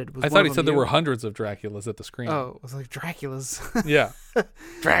spotted. I thought he said there were hundreds of Draculas at the screen. Oh, it was like Draculas. Yeah.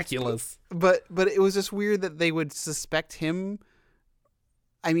 Draculas. But it was just weird that they would suspect him.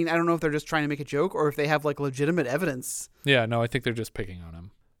 I mean, I don't know if they're just trying to make a joke or if they have like legitimate evidence. Yeah, no, I think they're just picking on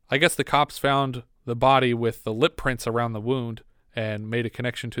him. I guess the cops found the body with the lip prints around the wound and made a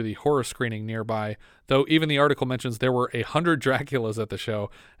connection to the horror screening nearby, though even the article mentions there were 100 Draculas at the show,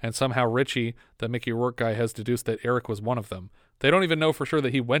 and somehow Richie, the Mickey Rourke guy, has deduced that Eric was one of them. They don't even know for sure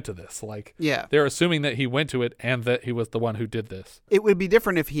that he went to this. Yeah. They're assuming that he went to it and that he was the one who did this. It would be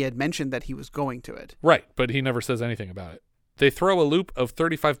different if he had mentioned that he was going to it. Right, but he never says anything about it. They throw a loop of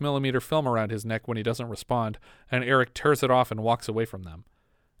 35mm film around his neck when he doesn't respond, and Eric tears it off and walks away from them.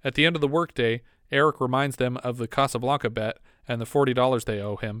 At the end of the workday, Eric reminds them of the Casablanca bet and the $40 they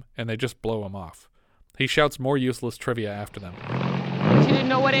owe him, and they just blow him off. He shouts more useless trivia after them. You didn't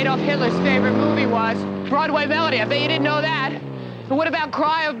know what Adolf Hitler's favorite movie was. Broadway Melody, I bet you didn't know that. And what about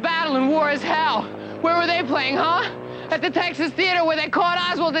Cry of Battle and War is Hell? Where were they playing, huh? At the Texas Theater where they caught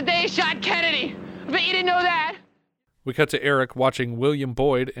Oswald the day he shot Kennedy. I bet you didn't know that. We cut to Eric watching William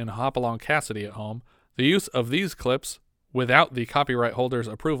Boyd in Hopalong Cassidy at home. The use of these clips, without the copyright holder's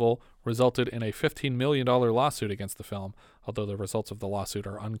approval, resulted in a $15 million lawsuit against the film, although the results of the lawsuit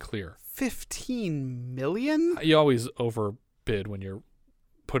are unclear. $15 million? You always overbid when you're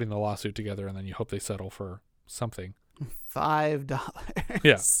putting the lawsuit together, and then you hope they settle for something. $5.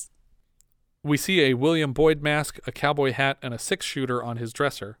 Yeah. We see a William Boyd mask, a cowboy hat, and a 6-shooter on his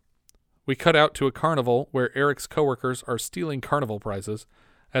dresser. We cut out to a carnival where Eric's coworkers are stealing carnival prizes.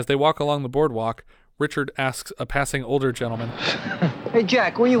 As they walk along the boardwalk, Richard asks a passing older gentleman, Hey,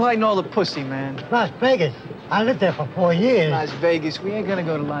 Jack, where you hiding all the pussy, man? Las Vegas. I lived there for 4 years. Las Vegas. We ain't gonna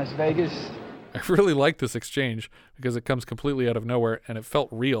go to Las Vegas. I really like this exchange because it comes completely out of nowhere and it felt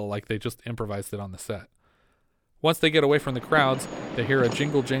real, like they just improvised it on the set. Once they get away from the crowds, they hear a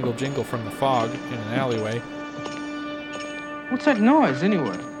jingle, jingle, jingle from the fog in an alleyway. What's that noise,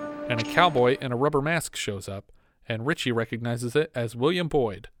 anyway? And a cowboy in a rubber mask shows up, and Richie recognizes it as William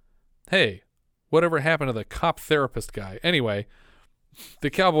Boyd. Hey, whatever happened to the cop therapist guy? Anyway, the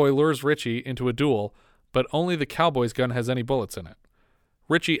cowboy lures Richie into a duel, but only the cowboy's gun has any bullets in it.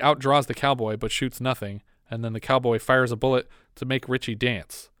 Richie outdraws the cowboy but shoots nothing, and then the cowboy fires a bullet to make Richie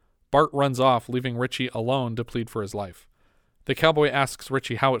dance. Bart runs off, leaving Richie alone to plead for his life. The cowboy asks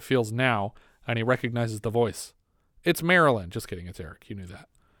Richie how it feels now, and he recognizes the voice. It's Marilyn. Just kidding, it's Eric. You knew that.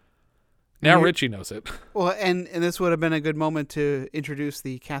 Now Richie knows it. Well, and this would have been a good moment to introduce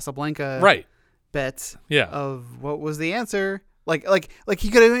the Casablanca bet of what was the answer. Like he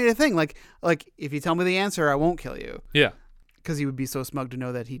could have made a thing. Like if you tell me the answer, I won't kill you. Yeah. Because he would be so smug to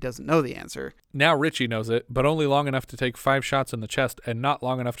know that he doesn't know the answer. Now Richie knows it, but only long enough to take 5 shots in the chest and not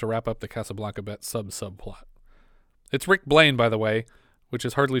long enough to wrap up the Casablanca bet subplot. It's Rick Blaine, by the way, which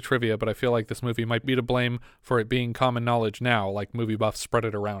is hardly trivia, but I feel like this movie might be to blame for it being common knowledge now, like movie buffs spread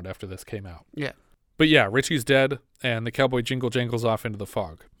it around after this came out. Yeah. But yeah, Richie's dead, and the cowboy jangles off into the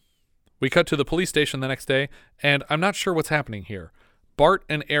fog. We cut to the police station the next day, and I'm not sure what's happening here. Bart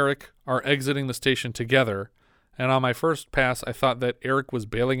and Eric are exiting the station together, and on my first pass, I thought that Eric was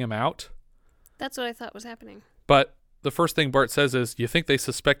bailing him out. That's what I thought was happening. But the first thing Bart says is, you think they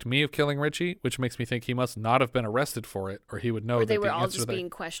suspect me of killing Richie? Which makes me think he must not have been arrested for it, or he would know that the answer... Or they were all just being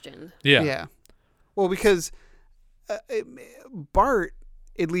questioned. Yeah. Yeah. Well, because Bart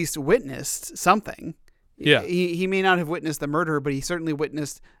at least witnessed something. Yeah. He may not have witnessed the murder, but he certainly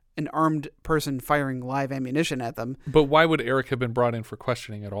witnessed an armed person firing live ammunition at them. But why would Eric have been brought in for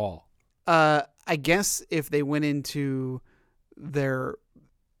questioning at all? I guess if they went into their...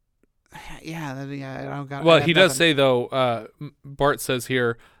 I don't got. Well, he does say, though, Bart says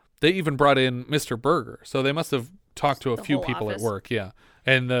here, they even brought in Mr. Berger. So they must have talked to a few people at work. Yeah.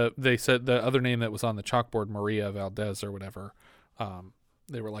 And they said the other name that was on the chalkboard, Maria Valdez or whatever.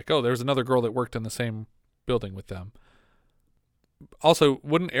 They were like, oh, there's another girl that worked in the same building with them. Also,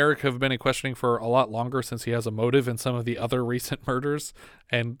 wouldn't Eric have been in questioning for a lot longer since he has a motive in some of the other recent murders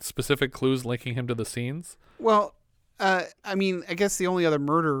and specific clues linking him to the scenes? Well, I mean, I guess the only other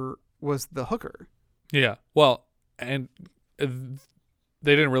murder was the hooker. Yeah. Well, and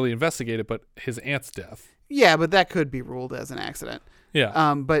they didn't really investigate it, but his aunt's death. Yeah, but that could be ruled as an accident.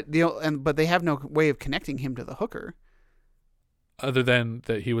 Yeah. But they have no way of connecting him to the hooker. Other than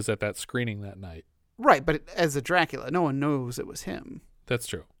that he was at that screening that night. Right, but as a Dracula, no one knows it was him. That's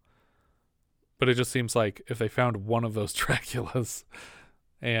true. But it just seems like if they found one of those Draculas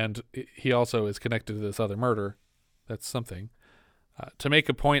and he also is connected to this other murder, that's something. To make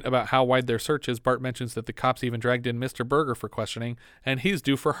a point about how wide their search is, Bart mentions that the cops even dragged in Mr. Berger for questioning, and he's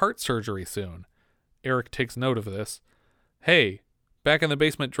due for heart surgery soon. Eric takes note of this. Hey, back in the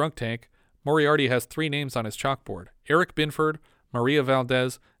basement drunk tank, Moriarty has 3 names on his chalkboard. Eric Binford, Maria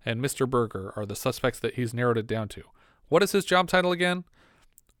Valdez, and Mr. Berger are the suspects that he's narrowed it down to. What is his job title again?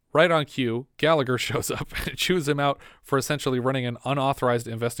 Right on cue, Gallagher shows up and chews him out for essentially running an unauthorized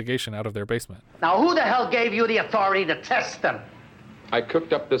investigation out of their basement. Now, who the hell gave you the authority to test them? I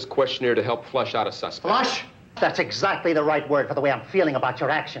cooked up this questionnaire to help flush out a suspect. Flush? That's exactly the right word for the way I'm feeling about your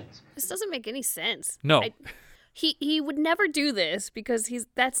actions. This doesn't make any sense. No. He would never do this because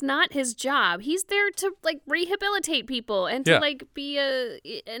that's not his job. He's there to like rehabilitate people and to like be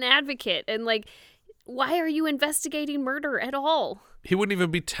an advocate, and like, why are you investigating murder at all? He wouldn't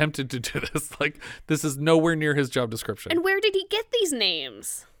even be tempted to do this. Like, this is nowhere near his job description. And where did he get these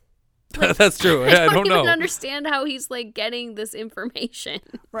names? Like, that's true. I don't know. even understand how he's like getting this information.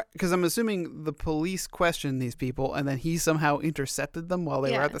 Right, because I'm assuming the police questioned these people, and then he somehow intercepted them while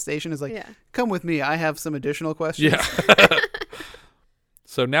they were at the station. Is like, come with me. I have some additional questions. Yeah.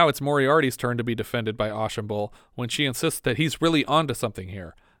 So now it's Moriarty's turn to be defended by Ashenbull when she insists that he's really onto something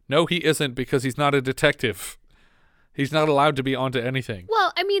here. No, he isn't, because he's not a detective. He's not allowed to be onto anything.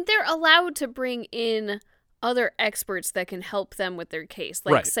 Well, I mean, they're allowed to bring in other experts that can help them with their case,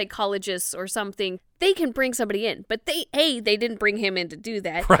 like psychologists or something. They can bring somebody in, but they didn't bring him in to do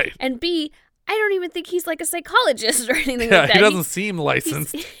that. Right. And B, I don't even think he's like a psychologist or anything like that. Yeah, he doesn't seem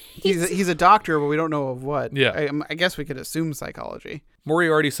licensed. He's a doctor, but we don't know of what. Yeah. I guess we could assume psychology.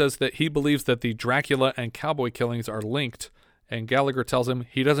 Moriarty says that he believes that the Dracula and cowboy killings are linked, and Gallagher tells him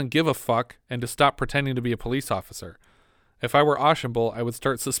he doesn't give a fuck and to stop pretending to be a police officer. If I were Ashenbull, I would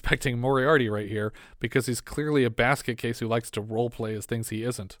start suspecting Moriarty right here, because he's clearly a basket case who likes to roleplay as things he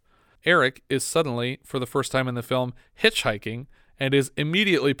isn't. Eric is suddenly, for the first time in the film, hitchhiking, and is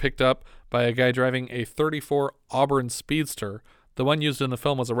immediately picked up by a guy driving a 34 Auburn Speedster. The one used in the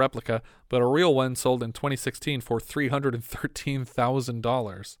film was a replica, but a real one sold in 2016 for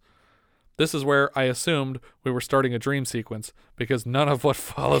 $313,000. This is where I assumed we were starting a dream sequence, because none of what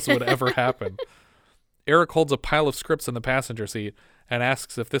follows would ever happen. Eric holds a pile of scripts in the passenger seat and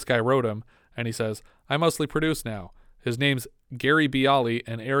asks if this guy wrote him, and he says, I mostly produce now. His name's Gary Bialy,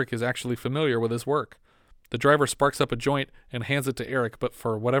 and Eric is actually familiar with his work. The driver sparks up a joint and hands it to Eric, but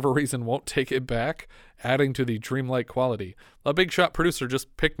for whatever reason won't take it back, adding to the dreamlike quality. A big shot producer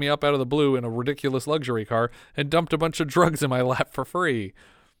just picked me up out of the blue in a ridiculous luxury car and dumped a bunch of drugs in my lap for free.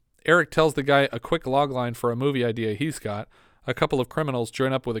 Eric tells the guy a quick logline for a movie idea he's got. A couple of criminals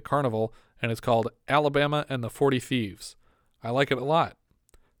join up with a carnival, and it's called Alabama and the 40 Thieves. I like it a lot.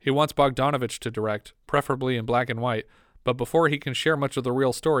 He wants Bogdanovich to direct, preferably in black and white, but before he can share much of the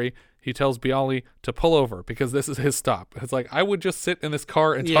real story, he tells Bialy to pull over because this is his stop. It's like, I would just sit in this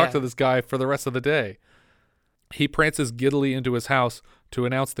car and talk to this guy for the rest of the day. He prances giddily into his house to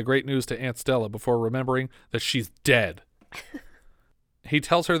announce the great news to Aunt Stella before remembering that she's dead. He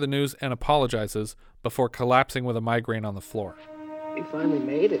tells her the news and apologizes before collapsing with a migraine on the floor. We finally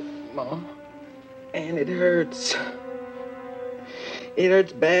made it, Ma. And it hurts. It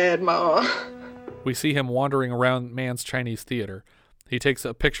hurts bad, Ma. We see him wandering around Mann's Chinese Theater. He takes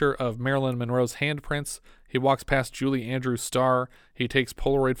a picture of Marilyn Monroe's handprints. He walks past Julie Andrews' star. He takes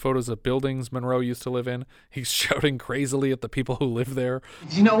Polaroid photos of buildings Monroe used to live in. He's shouting crazily at the people who live there.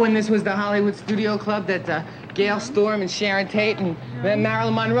 Did you know when this was the Hollywood Studio Club that Gail Storm and Sharon Tate and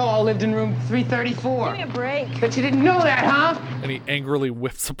Marilyn Monroe all lived in room 334? Give me a break. But you didn't know that, huh? And he angrily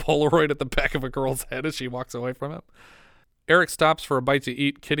whips a Polaroid at the back of a girl's head as she walks away from him. Eric stops for a bite to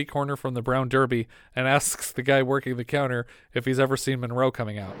eat kitty corner from the Brown Derby and asks the guy working the counter if he's ever seen Monroe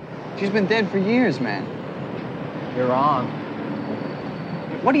coming out. She's been dead for years, man. You're wrong.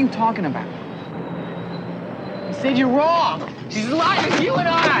 What are you talking about? I said you're wrong. She's alive as you and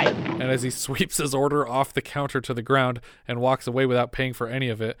I. And as he sweeps his order off the counter to the ground and walks away without paying for any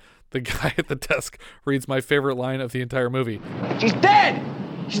of it, the guy at the desk reads my favorite line of the entire movie. She's dead!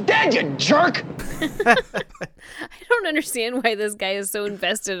 She's dead, you jerk! I don't understand why this guy is so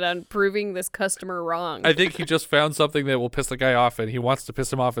invested on proving this customer wrong. I think he just found something that will piss the guy off, and he wants to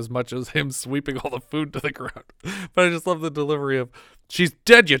piss him off as much as him sweeping all the food to the ground. But I just love the delivery of, she's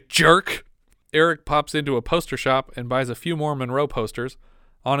dead, you jerk! Eric pops into a poster shop and buys a few more Monroe posters.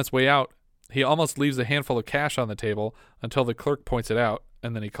 On his way out, he almost leaves a handful of cash on the table until the clerk points it out,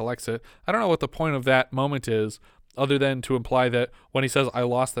 and then he collects it. I don't know what the point of that moment is, other than to imply that when he says, I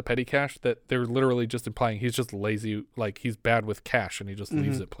lost the petty cash, that they're literally just implying he's just lazy, like he's bad with cash and he just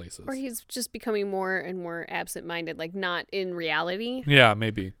leaves it places. Or he's just becoming more and more absent-minded, like not in reality. Yeah,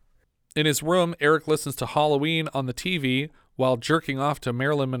 maybe. In his room, Eric listens to Halloween on the TV while jerking off to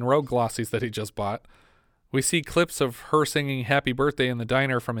Marilyn Monroe glossies that he just bought. We see clips of her singing Happy Birthday in the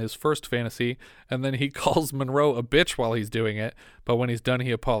diner from his first fantasy, and then he calls Monroe a bitch while he's doing it, but when he's done,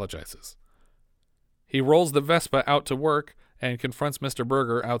 he apologizes. He rolls the Vespa out to work and confronts Mr.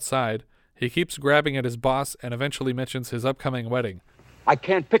 Berger outside. He keeps grabbing at his boss and eventually mentions his upcoming wedding. I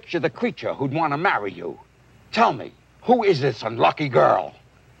can't picture the creature who'd want to marry you. Tell me, who is this unlucky girl?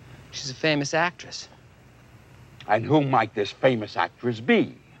 She's a famous actress. And who might this famous actress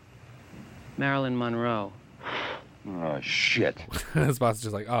be? Marilyn Monroe. Oh, shit. His boss is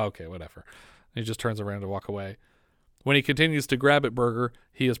just like, oh, okay, whatever. And he just turns around to walk away. When he continues to grab at Berger,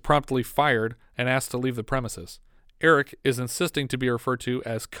 he is promptly fired and asked to leave the premises. Eric is insisting to be referred to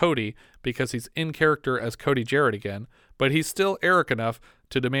as Cody because he's in character as Cody Jarrett again, but he's still Eric enough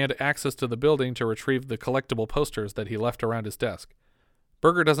to demand access to the building to retrieve the collectible posters that he left around his desk.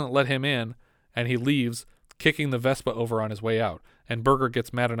 Berger doesn't let him in, and he leaves, kicking the Vespa over on his way out, and Berger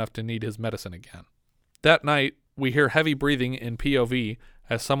gets mad enough to need his medicine again. That night, we hear heavy breathing in POV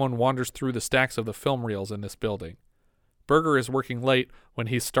as someone wanders through the stacks of the film reels in this building. Berger is working late when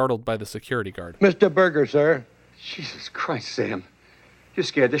he's startled by the security guard. Mr. Berger, sir. Jesus Christ, Sam. You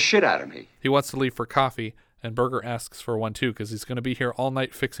scared the shit out of me. He wants to leave for coffee, and Berger asks for one too because he's going to be here all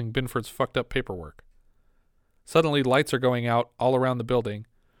night fixing Binford's fucked up paperwork. Suddenly, lights are going out all around the building.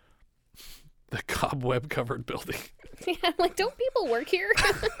 The cobweb-covered building. Yeah, like, don't people work here?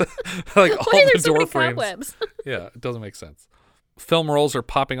 Like, all Why are there the so door many frames. cobwebs? Yeah, it doesn't make sense. Film rolls are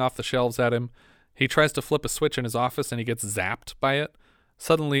popping off the shelves at him. He tries to flip a switch in his office, and he gets zapped by it.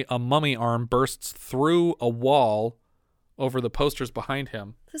 Suddenly, a mummy arm bursts through a wall over the posters behind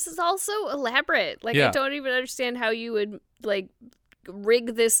him. This is all so elaborate. Like, Yeah. I don't even understand how you would, like,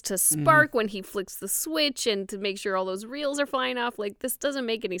 rig this to spark when he flicks the switch and to make sure all those reels are flying off. Like, this doesn't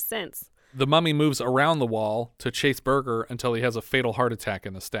make any sense. The mummy moves around the wall to chase Berger until he has a fatal heart attack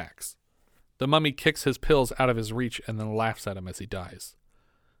in the stacks. The mummy kicks his pills out of his reach and then laughs at him as he dies.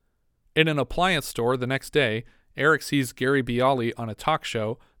 In an appliance store the next day, Eric sees Gary Bialy on a talk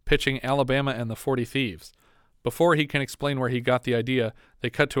show pitching Alabama and the 40 Thieves. Before he can explain where he got the idea, they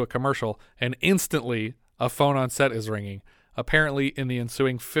cut to a commercial, and instantly a phone on set is ringing. Apparently, in the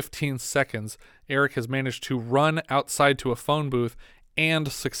ensuing 15 seconds, Eric has managed to run outside to a phone booth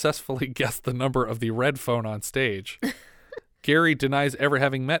and successfully guess the number of the red phone on stage. Gary denies ever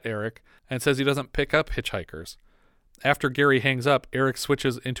having met Eric and says he doesn't pick up hitchhikers. After Gary hangs up, Eric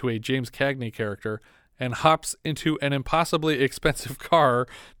switches into a James Cagney character and hops into an impossibly expensive car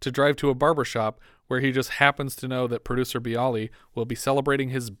to drive to a barbershop where he just happens to know that producer Bialy will be celebrating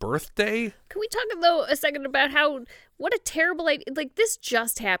his birthday. Can we talk, though, a second about what a terrible idea. Like, this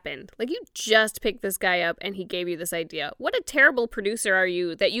just happened. Like, you just picked this guy up and he gave you this idea. What a terrible producer are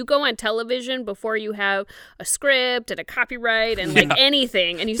you that you go on television before you have a script and a copyright and, like,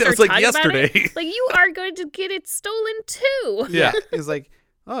 anything, and you start talking about it? Like, you are going to get it stolen, too. Yeah. It's like,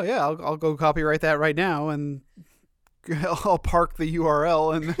 oh, yeah, I'll go copyright that right now, and I'll park the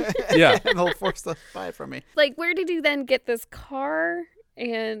URL, and, yeah. and they'll force to buy it from me. Like, where did you then get this car?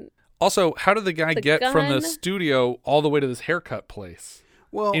 And also, how did the guy get from the gun? studio all the way to this haircut place?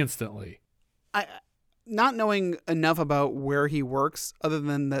 Well, instantly. Not knowing enough about where he works, other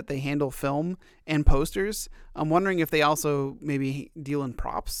than that they handle film and posters, I'm wondering if they also maybe deal in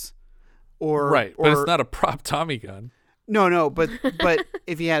props, Right, but it's not a prop Tommy gun. No, but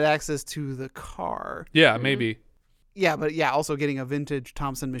if he had access to the car, yeah, maybe. Yeah, but yeah, also getting a vintage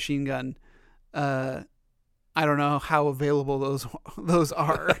Thompson machine gun. I don't know how available those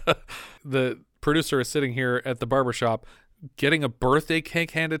are. The producer is sitting here at the barbershop getting a birthday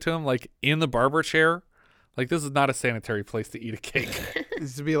cake handed to him, like in the barber chair. Like, this is not a sanitary place to eat a cake.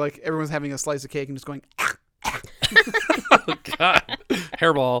 It's to be like everyone's having a slice of cake and just going, oh, God.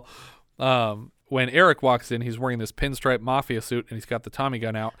 Hairball. When Eric walks in, he's wearing this pinstripe mafia suit and he's got the Tommy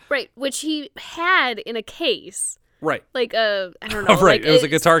gun out. Right, which he had in a case. Right. Like I don't know. Right, like it was a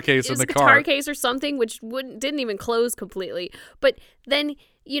guitar case in the car. Guitar case or something, which didn't even close completely. But then,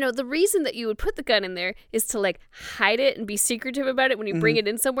 the reason that you would put the gun in there is to, like, hide it and be secretive about it when you bring it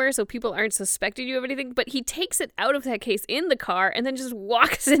in somewhere so people aren't suspecting you of anything. But he takes it out of that case in the car and then just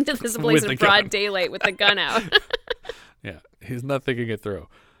walks into this place in broad daylight with the gun out. Yeah, he's not thinking it through.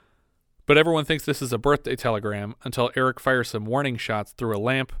 But everyone thinks this is a birthday telegram until Eric fires some warning shots through a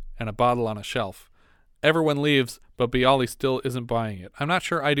lamp and a bottle on a shelf. Everyone leaves, but Bialy still isn't buying it. I'm not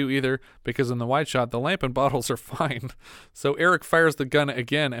sure I do either, because in the wide shot, the lamp and bottles are fine. So Eric fires the gun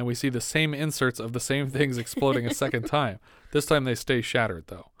again, and we see the same inserts of the same things exploding a second time. This time they stay shattered,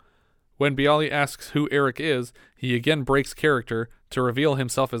 though. When Bialy asks who Eric is, he again breaks character to reveal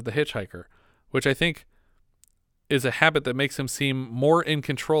himself as the hitchhiker, which I think is a habit that makes him seem more in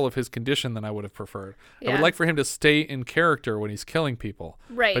control of his condition than I would have preferred. I would like for him to stay in character when he's killing people.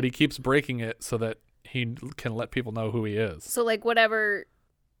 Right. But he keeps breaking it so that he can let people know who he is. So like whatever,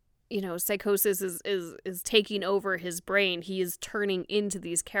 psychosis is taking over his brain, he is turning into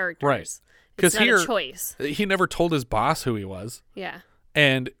these characters. Right. It's not here, a choice. He never told his boss who he was. Yeah.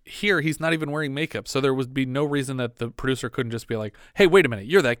 And here, he's not even wearing makeup, so there would be no reason that the producer couldn't just be like, hey, wait a minute,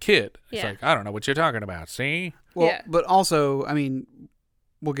 you're that kid. It's like, I don't know what you're talking about, see? Well, but also, I mean,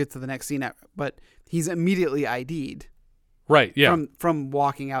 we'll get to the next scene, but he's immediately ID'd. Right, yeah. From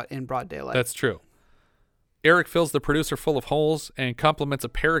walking out in broad daylight. That's true. Eric fills the producer full of holes and compliments a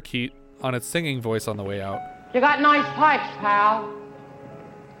parakeet on its singing voice on the way out. You got nice pipes, pal.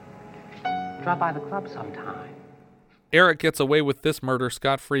 Drop by the club sometime. Eric gets away with this murder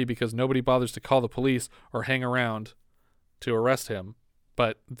scot-free because nobody bothers to call the police or hang around to arrest him,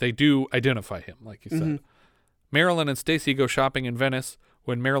 but they do identify him, like you said. Marilyn and Stacy go shopping in Venice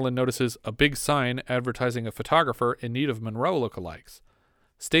when Marilyn notices a big sign advertising a photographer in need of Monroe lookalikes.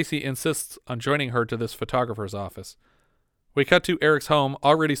 Stacy insists on joining her to this photographer's office. We cut to Eric's home,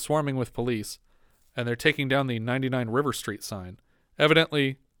 already swarming with police, and they're taking down the 99 River Street sign.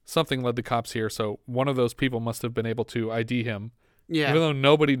 Evidently, something led the cops here, so one of those people must have been able to ID him, even though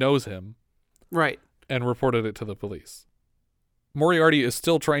nobody knows him, right? And reported it to the police. Moriarty is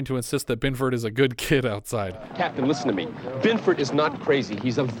still trying to insist that Binford is a good kid outside. Captain, listen to me. Binford is not crazy.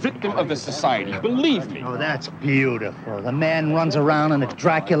 He's a victim of the society. Believe me. Oh, that's beautiful. The man runs around in a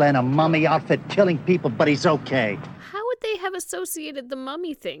Dracula and a mummy outfit killing people, but he's okay. How would they have associated the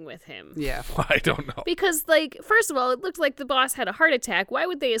mummy thing with him? Yeah. I don't know. Because, first of all, it looks like the boss had a heart attack. Why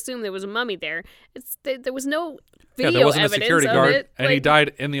would they assume there was a mummy there? There was no video there wasn't evidence a security of guard, it. and he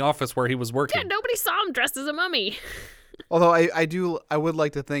died in the office where he was working. Yeah, nobody saw him dressed as a mummy. Although I would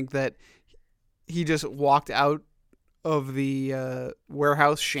like to think that he just walked out of the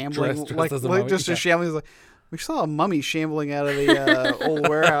warehouse shambling, just shambling. Like, we saw a mummy shambling out of the old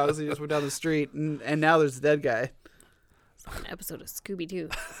warehouse. He just went down the street, and now there's a dead guy. It's an episode of Scooby-Doo.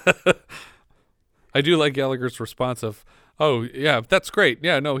 I do like Gallagher's response of, oh, yeah, that's great.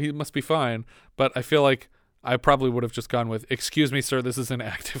 Yeah, no, he must be fine. But I feel like I probably would have just gone with, excuse me, sir, this is an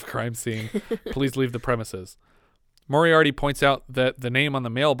active crime scene. Please leave the premises. Moriarty points out that the name on the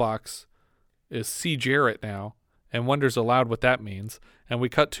mailbox is C. Jarrett now and wonders aloud what that means. And we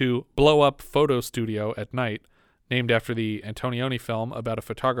cut to Blow Up Photo Studio at night, named after the Antonioni film about a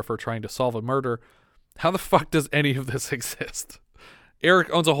photographer trying to solve a murder. How the fuck does any of this exist? Eric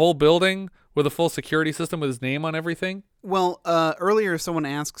owns a whole building with a full security system with his name on everything? Well, earlier someone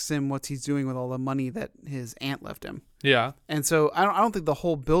asks him what he's doing with all the money that his aunt left him. Yeah. And so I don't think the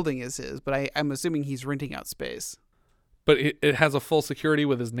whole building is his, but I'm assuming he's renting out space. But it has a full security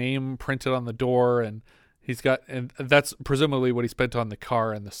with his name printed on the door, and and that's presumably what he spent on the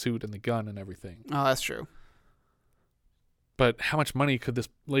car and the suit and the gun and everything. Oh, that's true. But how much money could this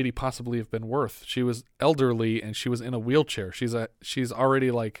lady possibly have been worth? She was elderly and she was in a wheelchair. She's already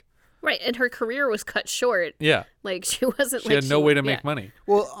like... Right, and her career was cut short. Yeah. Like, she wasn't She had no way to make money.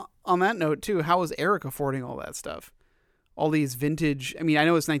 Well, on that note, too, how was Eric affording all that stuff? All these vintage... I mean, I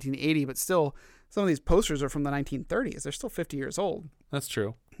know it's 1980, but still... Some of these posters are from the 1930s. They're still 50 years old. That's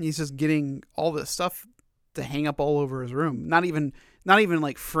true. He's just getting all this stuff to hang up all over his room. Not even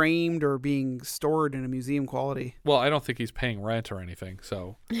like framed or being stored in a museum quality. Well, I don't think he's paying rent or anything,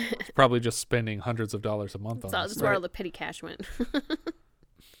 so he's probably just spending hundreds of dollars a month on this. That's where all the petty cash went.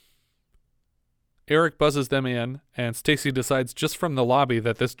 Eric buzzes them in, and Stacy decides just from the lobby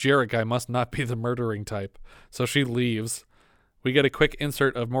that this Jarrett guy must not be the murdering type, so she leaves. We get a quick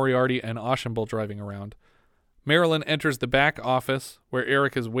insert of Moriarty and Assemble driving around. Marilyn enters the back office where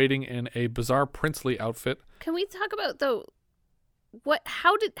Eric is waiting in a bizarre princely outfit. Can we talk about though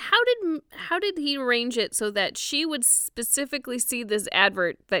how did he arrange it so that she would specifically see this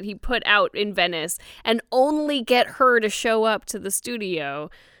advert that he put out in Venice and only get her to show up to the studio?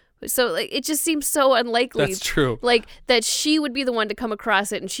 So it just seems so unlikely. That's true. Like that she would be the one to come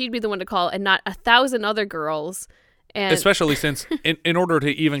across it and she'd be the one to call and not 1,000 other girls. And especially since in order to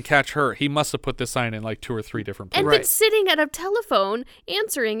even catch her, he must have put this sign in like 2 or 3 different places. And been sitting at a telephone,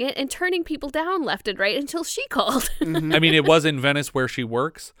 answering it, and turning people down left and right until she called. I mean, it was in Venice where she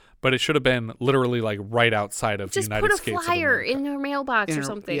works, but it should have been literally like right outside of the United States. Just put a flyer in her mailbox or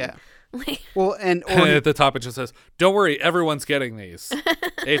something. Yeah. Like, well, and at the top it just says, "Don't worry, everyone's getting these.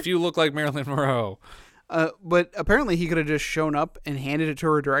 If you look like Marilyn Monroe." But apparently he could have just shown up and handed it to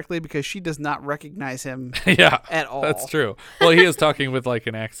her directly because she does not recognize him at all. That's true. Well, he is talking with like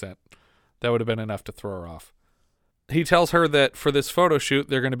an accent. That would have been enough to throw her off. He tells her that for this photo shoot,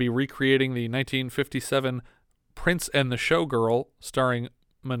 they're going to be recreating the 1957 Prince and the Showgirl starring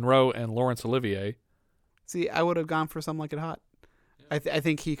Monroe and Laurence Olivier. See, I would have gone for Some Like It Hot. I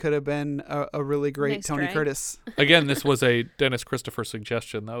think he could have been a really great Nice Tony try. Curtis. Again, this was a Dennis Christopher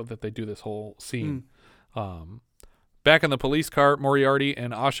suggestion, though, that they do this whole scene. Back in the police car, Moriarty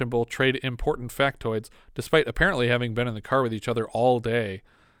and Ashenbull trade important factoids, despite apparently having been in the car with each other all day.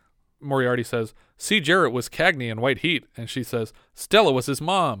 Moriarty says, "C. Jarrett was Cagney in White Heat," and she says, "Stella was his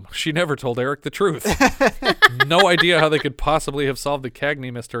mom. She never told Eric the truth." No idea how they could possibly have solved the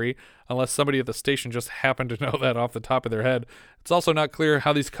Cagney mystery unless somebody at the station just happened to know that off the top of their head. It's also not clear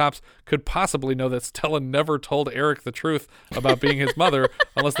how these cops could possibly know that Stella never told Eric the truth about being his mother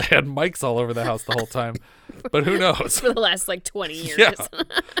unless they had mics all over the house the whole time. But who knows? for the last like 20 years. Yeah.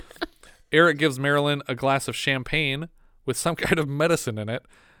 Eric gives Marilyn a glass of champagne with some kind of medicine in it,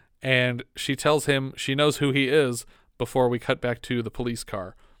 and she tells him she knows who he is before we cut back to the police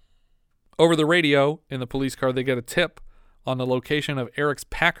car. Over the radio in the police car, they get a tip on the location of Eric's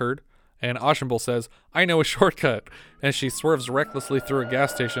Packard, and Ashenbull says, "I know a shortcut," and she swerves recklessly through a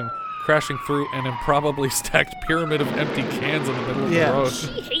gas station, crashing through an improbably stacked pyramid of empty cans in the middle of the road.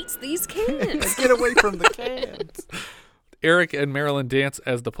 She hates these cans. Get away from the cans. Eric and Marilyn dance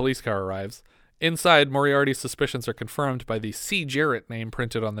as the police car arrives. Inside, Moriarty's suspicions are confirmed by the C. Jarrett name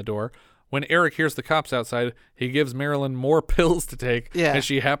printed on the door. When Eric hears the cops outside, he gives Marilyn more pills to take, and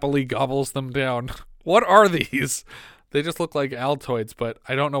she happily gobbles them down. What are these? They just look like Altoids, but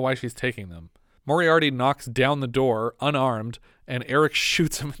I don't know why she's taking them. Moriarty knocks down the door, unarmed, and Eric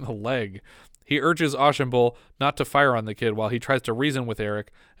shoots him in the leg. He urges Ashenbull not to fire on the kid while he tries to reason with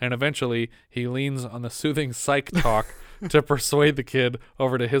Eric, and eventually he leans on the soothing psych talk to persuade the kid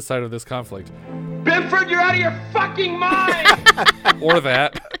over to his side of this conflict. Binford, you're out of your fucking mind! Or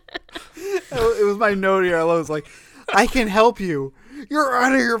that. It was my note here. I was like, I can help you. You're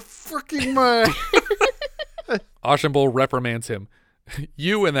out of your freaking mind. Ashenbull reprimands him.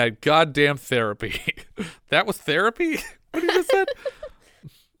 You and that goddamn therapy. That was therapy? What he just said?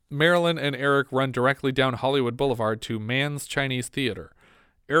 Marilyn and Eric run directly down Hollywood Boulevard to Mann's Chinese Theater.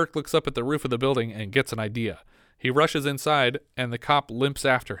 Eric looks up at the roof of the building and gets an idea. He rushes inside, and the cop limps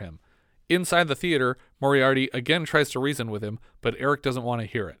after him. Inside the theater, Moriarty again tries to reason with him, but Eric doesn't want to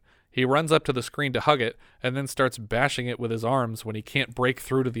hear it. He runs up to the screen to hug it, and then starts bashing it with his arms when he can't break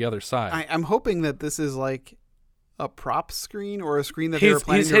through to the other side. I'm hoping that this is like a prop screen or a screen that they were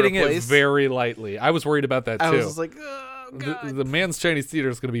planning He's to hitting replace. it very lightly. I was worried about that, too. I was just like, oh, God. The Mann's Chinese Theater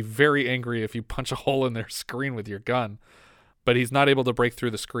is going to be very angry if you punch a hole in their screen with your gun. But he's not able to break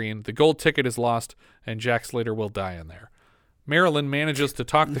through the screen. The gold ticket is lost, and Jack Slater will die in there. Marilyn manages to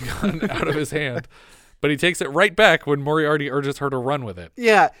talk the gun out of his hand, but he takes it right back when Moriarty urges her to run with it.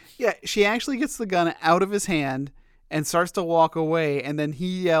 Yeah. She actually gets the gun out of his hand and starts to walk away, and then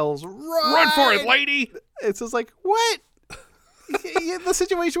he yells, "Run for it, lady!" It's just like, what? The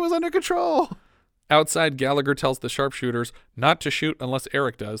situation was under control. Outside, Gallagher tells the sharpshooters not to shoot unless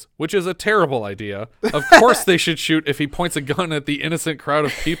Eric does, which is a terrible idea. Of course they should shoot if he points a gun at the innocent crowd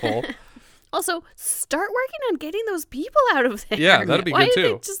of people. Also, start working on getting those people out of there. Yeah, that'd be Why good, are they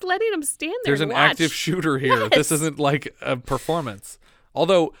too. just letting them stand there There's and an watch? active shooter here. Yes. This isn't like a performance.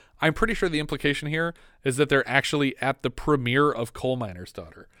 Although, I'm pretty sure the implication here is that they're actually at the premiere of Coal Miner's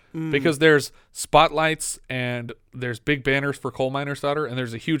Daughter. Because there's spotlights and there's big banners for Coal Miner's Daughter, and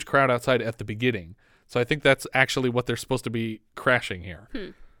there's a huge crowd outside at the beginning. So I think that's actually what they're supposed to be crashing here.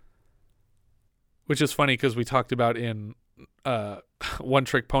 Which is funny because we talked about in One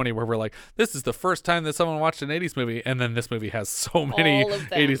Trick Pony where we're like, this is the first time that someone watched an 80s movie, and then this movie has so many All of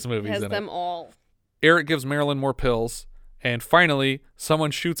them. 80s movies Has in them it. all. Eric gives Marilyn more pills, and finally,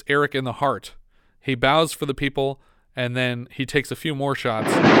 someone shoots Eric in the heart. He bows for the people, and then he takes a few more shots.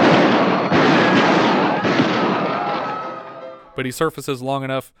 But he surfaces long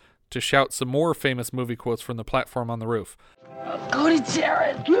enough to shout some more famous movie quotes from the platform on the roof. Go to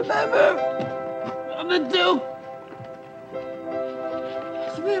Jared, remember? I'm the Duke.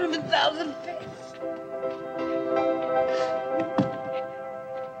 It's a man of 1,000 faces.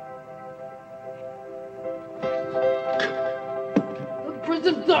 Prince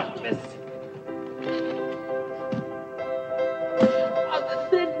of Darkness. I'm the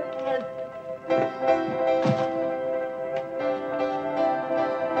Dead Man.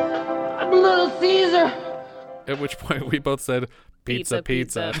 I'm Little Caesar. At which point we both said, pizza.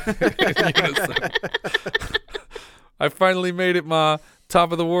 I finally made it, Ma.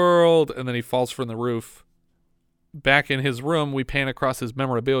 Top of the world. And then he falls from the roof. Back in his room, we pan across his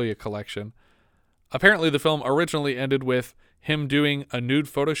memorabilia collection. Apparently, the film originally ended with him doing a nude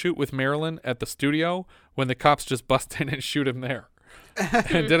photo shoot with Marilyn at the studio when the cops just bust in and shoot him there.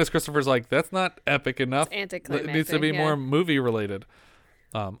 And Dennis Christopher's like, that's not epic enough. It's anticlimactic. It needs to be more movie related.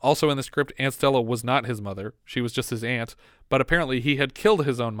 Also in the script, Aunt Stella was not his mother. She was just his aunt. But apparently he had killed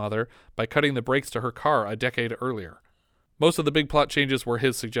his own mother by cutting the brakes to her car a decade earlier. Most of the big plot changes were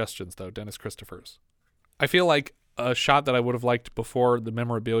his suggestions, though, Dennis Christopher's. I feel like a shot that I would have liked before the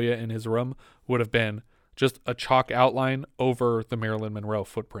memorabilia in his room would have been just a chalk outline over the Marilyn Monroe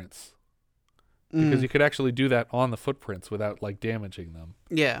footprints. Because you could actually do that on the footprints without, like, damaging them.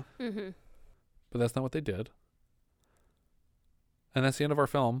 Yeah. Mm-hmm. But that's not what they did. And that's the end of our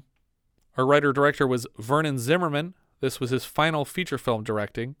film. Our writer-director was Vernon Zimmerman. This was his final feature film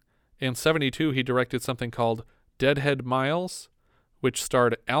directing. In 1972, he directed something called Deadhead Miles, which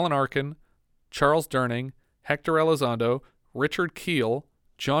starred Alan Arkin, Charles Durning, Hector Elizondo, Richard Keel,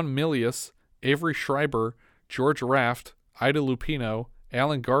 John Milius, Avery Schreiber, George Raft, Ida Lupino,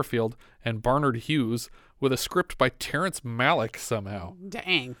 Alan Garfield, and Barnard Hughes, with a script by Terrence Malick somehow.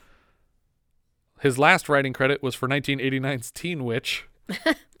 Dang. His last writing credit was for 1989's Teen Witch,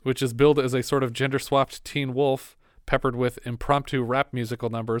 which is billed as a sort of gender-swapped Teen Wolf, peppered with impromptu rap musical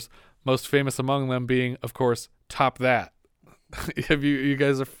numbers, most famous among them being, of course, Top That. Have you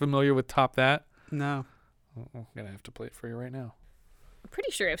guys are familiar with Top That? No. I'm going to have to play it for you right now. I'm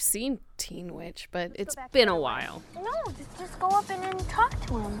pretty sure I've seen Teen Witch, but it's been a while. No, just go up and talk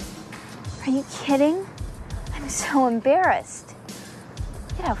to him. Are you kidding? I'm so embarrassed.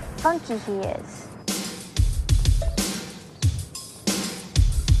 Look at how funky he is.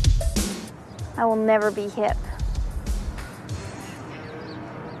 I will never be hip.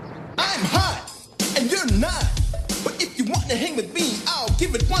 I'm hot, and you're not. But if you want to hang with me, I'll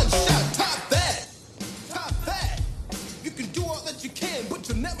give it one shot. Top that. Top that. You can do all that you can, but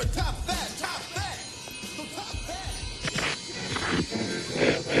you'll never top that. Top that. So top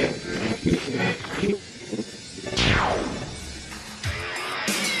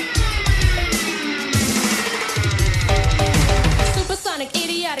Supersonic,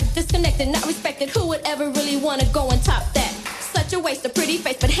 idiotic, disconnected, not respected. Who would ever really want to go and top that? Such a waste, a pretty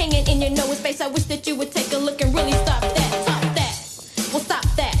face, but hanging in your nose space. I wish that you would take a look and really stop that. Top that. Well, stop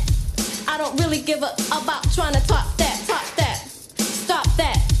that. I don't really give a about trying to top that. Top that. Stop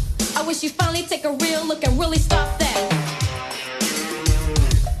that. I wish you finally take a real look and really stop that.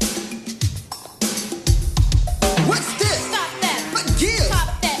 What's this? Stop that. But give.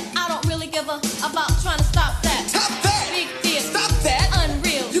 Top that. I don't really give a about trying to stop that. Top that. Big deal. Stop that.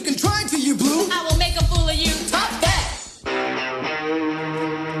 Unreal. You can try to, you blue. I will make a fool of you. Top that.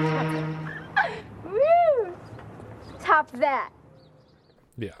 Woo! Top that.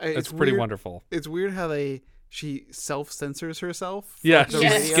 Yeah, it's pretty wonderful. It's weird how she self-censors herself. Yeah, she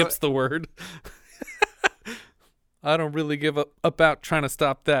skips the word. I don't really give a about trying to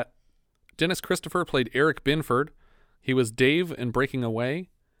stop that. Dennis Christopher played Eric Binford. He was Dave in Breaking Away.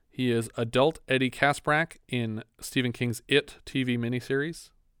 He is adult Eddie Kasprak in Stephen King's It TV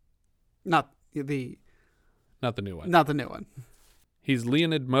miniseries. Not the new one. Not the new one. He's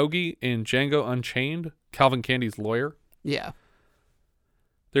Leonid Mogi in Django Unchained, Calvin Candy's lawyer. Yeah.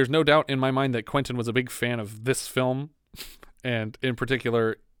 There's no doubt in my mind that Quentin was a big fan of this film, and in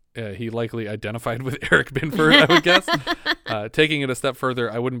particular, he likely identified with Eric Binford, I would guess. Taking it a step further,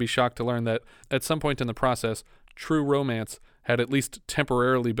 I wouldn't be shocked to learn that at some point in the process, True Romance had at least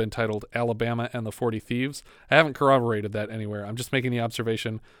temporarily been titled Alabama and the 40 Thieves. I haven't corroborated that anywhere. I'm just making the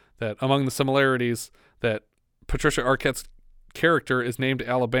observation that among the similarities, that Patricia Arquette's character is named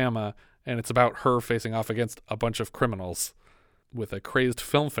Alabama, and it's about her facing off against a bunch of criminals with a crazed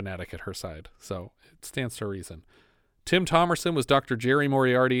film fanatic at her side. So it stands to reason. Tim Thomerson was Dr. Jerry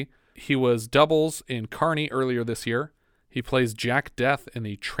Moriarty. He was Doubles in Carney earlier this year. He plays Jack Death in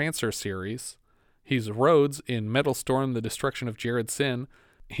the Trancer series. He's Rhodes in Metal Storm, The Destruction of Jared Sin.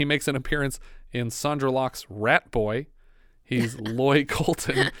 He makes an appearance in Sandra Locke's Rat Boy. He's Loy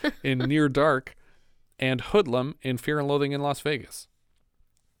Colton in Near Dark, and Hoodlum in Fear and Loathing in Las Vegas.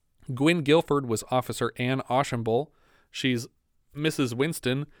 Gwyn Guilford was Officer Anne Auchenbull. She's Mrs.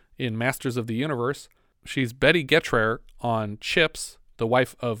 Winston in Masters of the Universe. She's Betty Getrair on Chips, the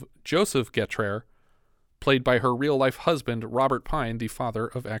wife of Joseph Getrair, played by her real-life husband, Robert Pine, the father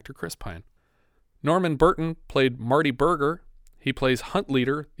of actor Chris Pine. Norman Burton played Marty Berger. He plays Hunt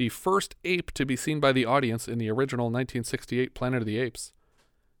Leader, the first ape to be seen by the audience in the original 1968 Planet of the Apes.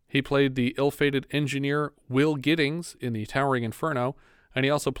 He played the ill-fated engineer Will Giddings in The Towering Inferno, and he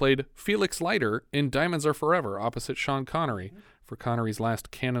also played Felix Leiter in Diamonds Are Forever, opposite Sean Connery, for Connery's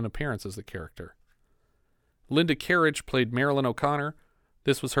last canon appearance as the character. Linda Carriage played Marilyn O'Connor.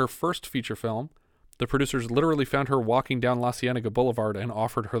 This was her first feature film. The producers literally found her walking down La Cienega Boulevard and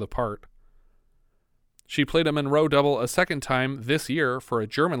offered her the part. She played a Monroe double a second time this year for a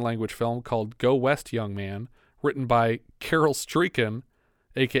German-language film called Go West, Young Man, written by Carol Streaken,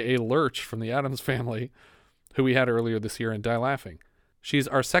 a.k.a. Lurch from the Addams Family, who we had earlier this year in Die Laughing. She's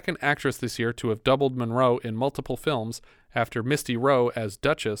our second actress this year to have doubled Monroe in multiple films after Misty Rowe as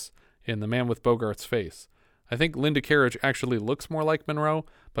Duchess in The Man with Bogart's Face. I think Linda Carriage actually looks more like Monroe,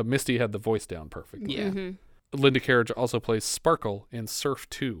 but Misty had the voice down perfectly. Yeah. Mm-hmm. Linda Carriage also plays Sparkle in Surf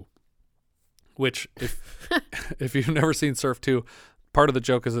 2. Which, if you've never seen Surf 2, part of the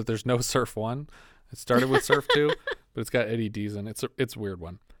joke is that there's no Surf 1. It started with Surf 2, but it's got Eddie Deason. It's a weird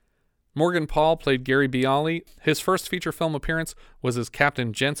one. Morgan Paul played Gary Bialy. His first feature film appearance was as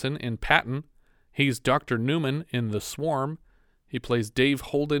Captain Jensen in Patton. He's Dr. Newman in The Swarm. He plays Dave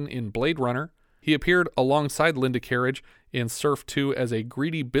Holden in Blade Runner. He appeared alongside Linda Carriage in Surf 2 as a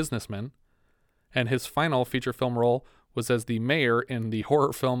greedy businessman. And his final feature film role was as the mayor in the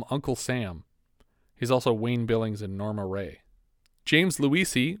horror film Uncle Sam. He's also Wayne Billings in Norma Ray. James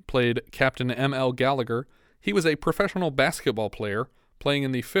Luisi played Captain M.L. Gallagher. He was a professional basketball player playing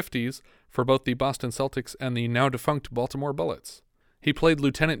in the 50s for both the Boston Celtics and the now-defunct Baltimore Bullets. He played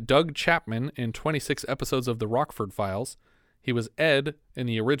Lieutenant Doug Chapman in 26 episodes of The Rockford Files. He was Ed in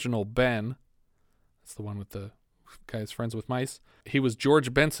the original Ben. That's the one with the guy's friends with mice. He was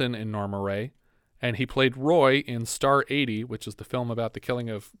George Benson in Norma Ray. And he played Roy in Star 80, which is the film about the killing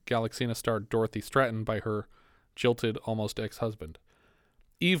of Galaxina star Dorothy Stratton by her jilted, almost ex-husband.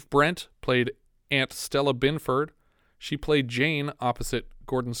 Eve Brent played Aunt Stella Binford. She played Jane opposite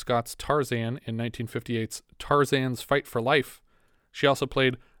Gordon Scott's Tarzan in 1958's Tarzan's Fight for Life. She also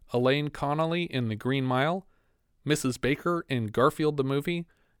played Elaine Connolly in The Green Mile, Mrs. Baker in Garfield the Movie,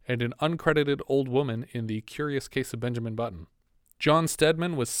 and an uncredited old woman in The Curious Case of Benjamin Button. John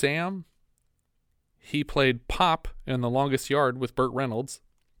Stedman was Sam. He played Pop in The Longest Yard with Burt Reynolds.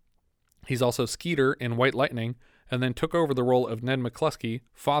 He's also Skeeter in White Lightning, and then took over the role of Ned McCluskey,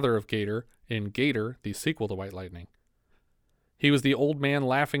 father of Gator, in Gator, the sequel to White Lightning. He was the old man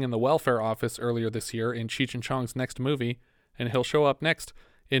laughing in the welfare office earlier this year in Cheech and Chong's next movie, and he'll show up next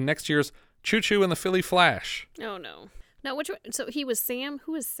in next year's Choo Choo and the Philly Flash. Oh, no. No, which one? So he was Sam?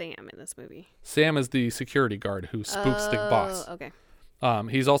 Who is Sam in this movie? Sam is the security guard who spooks the boss. Okay.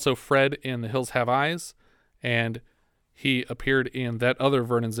 He's also Fred in The Hills Have Eyes, and he appeared in that other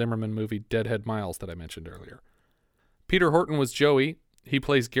Vernon Zimmerman movie, Deadhead Miles, that I mentioned earlier. Peter Horton was Joey. He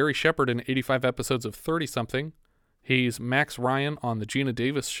plays Gary Shepard in 85 episodes of 30-something. He's Max Ryan on The Gina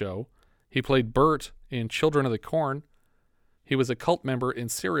Davis Show. He played Bert in Children of the Corn. He was a cult member in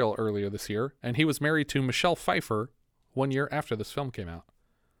Serial earlier this year, and he was married to Michelle Pfeiffer 1 year after this film came out.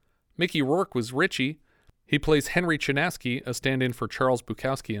 Mickey Rourke was Richie. He plays Henry Chinaski, a stand-in for Charles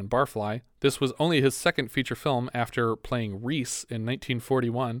Bukowski in Barfly. This was only his second feature film after playing Reese in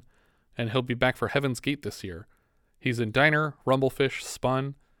 1941, and he'll be back for Heaven's Gate this year. He's in Diner, Rumblefish,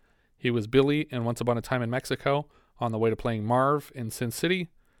 Spun. He was Billy in Once Upon a Time in Mexico, on the way to playing Marv in Sin City.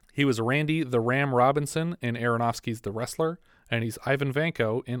 He was Randy the Ram Robinson in Aronofsky's The Wrestler, and he's Ivan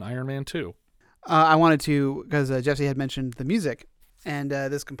Vanko in Iron Man 2. I wanted to, because Jesse had mentioned the music, and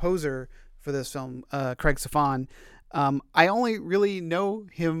this composer for this film, Craig Safan, I only really know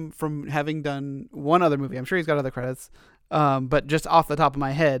him from having done one other movie. I'm sure he's got other credits, but just off the top of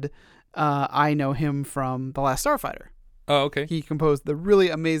my head, I know him from The Last Starfighter. Oh, okay. He composed the really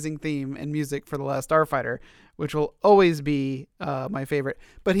amazing theme and music for The Last Starfighter, which will always be my favorite.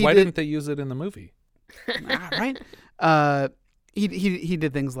 But Why didn't they use it in the movie? Right? He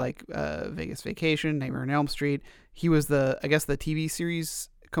did things like Vegas Vacation, Nightmare on Elm Street. He was the TV series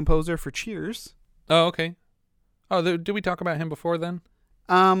composer for Cheers. Oh, okay. Oh, did we talk about him before then?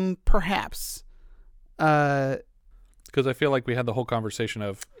 Perhaps. Because I feel like we had the whole conversation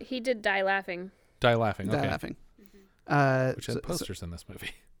of... He did Die Laughing. Die Laughing, okay. Die Laughing. Which had posters in this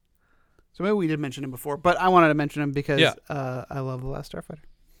movie. So maybe we did mention him before, but I wanted to mention him because I love The Last Starfighter.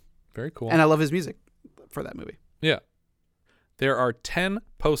 Very cool. And I love his music for that movie. Yeah. There are 10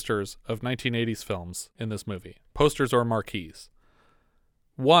 posters of 1980s films in this movie. Posters or marquees.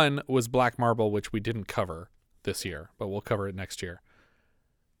 One was Black Marble, which we didn't cover this year, but we'll cover it next year.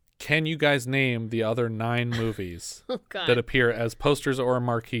 Can you guys name the other 9 movies that appear as posters or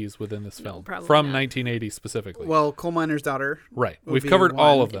marquees within this film? probably From not. 1980 specifically. Well, Coal Miner's Daughter. Right. would We've be covered one.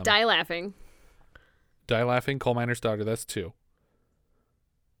 all of them. Die Laughing. Die Laughing, Coal Miner's Daughter, that's 2.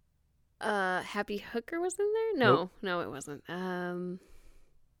 Happy Hooker was in there? No, Nope. no, it wasn't.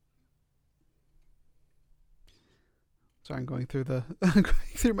 Sorry, I'm going through I'm going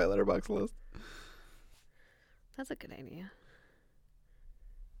through my letterbox list. That's a good idea.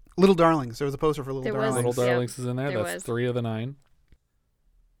 Little Darlings. There was a poster for Little There was. Darlings. Little Darlings is in there. There That's was. 3 of the 9.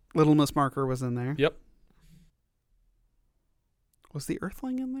 Little Miss Marker was in there. Yep. Was the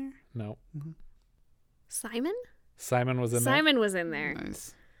Earthling in there? No. Simon? Simon was in there. Simon was in there.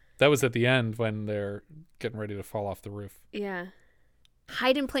 Nice. That was at the end when they're getting ready to fall off the roof. Yeah.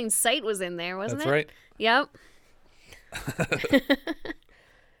 Hide in Plain Sight was in there, wasn't That's it? right. Yep.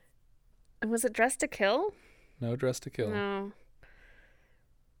 And was it Dressed to Kill? No Dress to Kill. No.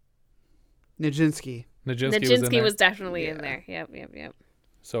 Nijinsky. Nijinsky was definitely in there. Yep.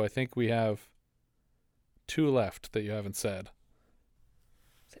 So I think we have 2 left that you haven't said.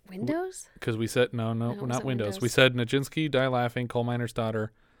 Is it Windows? Because we said, no, it not wasn't Windows. We Windows. said Nijinsky, Die Laughing, Coal Miner's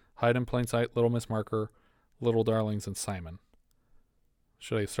Daughter, Hide in Plain Sight, Little Miss Marker, Little Darlings, and Simon.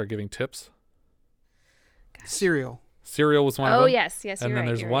 Should I start giving tips? Serial. Serial was one of Oh, them. yes, And you're then right,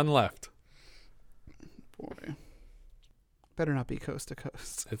 there's you're one left. Boy. Better not be Coast to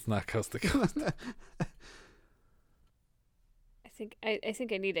Coast. It's not Coast to Coast. I think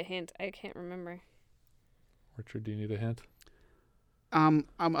I need a hint. I can't remember. Richard, do you need a hint?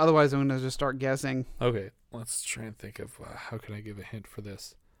 Otherwise I'm going to just start guessing. Okay, let's try and think of how can I give a hint for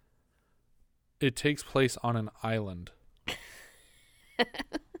this. It takes place on an island.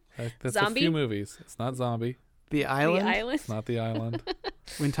 That's Zombie? a few movies. It's not Zombie. The Island? The Island? It's not The Island.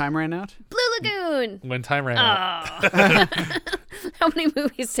 When Time Ran Out? Blue Lagoon! When Time Ran Out. How many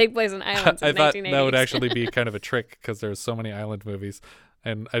movies take place on islands in I thought 1980s? that would actually be kind of a trick because there's so many island movies.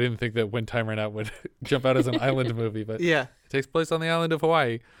 And I didn't think that When Time Ran Out would jump out as an island movie. But yeah, it takes place on the island of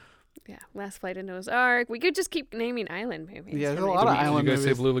Hawaii. Yeah, Last Flight of Noah's Ark. We could just keep naming island movies. Yeah, there's for a me. lot of island Did you guys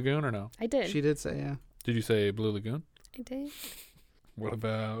movies. say Blue Lagoon or no? I did. She did say, yeah. Did you say Blue Lagoon? I did. What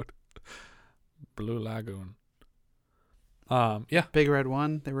about Blue Lagoon? Yeah. Big Red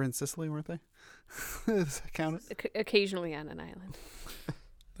One. They were in Sicily, weren't they? Does that count? Occasionally on an island.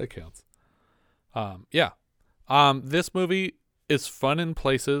 That counts. Yeah. This movie is fun in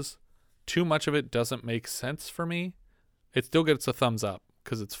places. Too much of it doesn't make sense for me. It still gets a thumbs up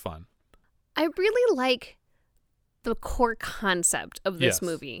because it's fun. I really like the core concept of this Yes.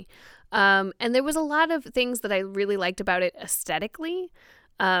 movie. And there was a lot of things that I really liked about it aesthetically.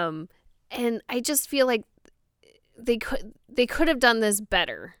 And I just feel like they could have done this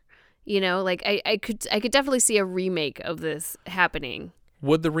better. You know, like I could definitely see a remake of this happening.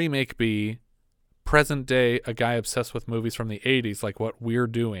 Would the remake be present day, a guy obsessed with movies from the 80s, like what we're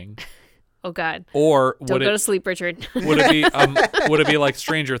doing? Oh God! Or Don't would go to sleep, Richard. would it be like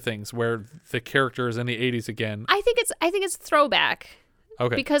Stranger Things, where the character is in the 80s again? I think it's throwback.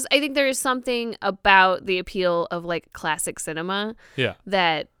 Okay. Because I think there is something about the appeal of like classic cinema. Yeah.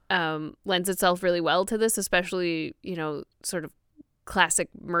 That lends itself really well to this, especially, you know, sort of classic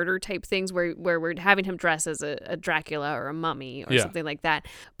murder type things where we're having him dress as a Dracula or a mummy or something like that.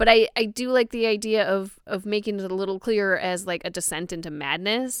 But I do like the idea of making it a little clearer as like a descent into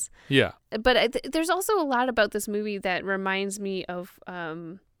madness. Yeah. But there's also a lot about this movie that reminds me of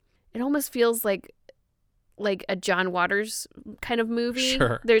it almost feels like a John Waters kind of movie.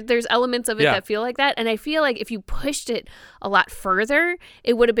 Sure. There's elements of it that feel like that. And I feel like if you pushed it a lot further,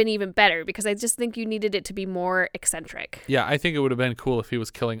 it would have been even better because I just think you needed it to be more eccentric. Yeah, I think it would have been cool if he was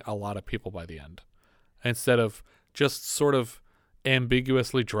killing a lot of people by the end. Instead of just sort of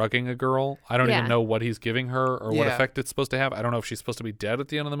ambiguously drugging a girl. I don't even know what he's giving her or what effect it's supposed to have. I don't know if she's supposed to be dead at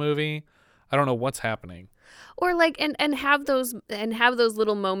the end of the movie. I don't know what's happening. Or like and have those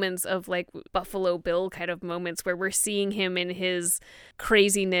little moments of like Buffalo Bill kind of moments where we're seeing him in his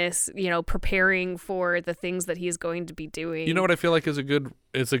craziness, you know, preparing for the things that he's going to be doing. You know what I feel like is a good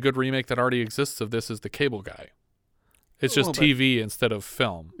remake that already exists of this is The Cable Guy. It's just little bit. TV instead of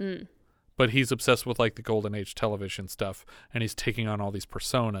film. Mm. But he's obsessed with like the golden age television stuff and he's taking on all these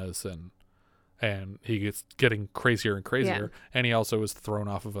personas and he gets getting crazier and crazier and he also is thrown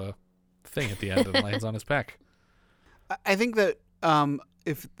off of a thing at the end and lands on his back. I think that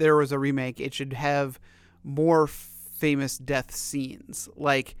if there was a remake, it should have more famous death scenes.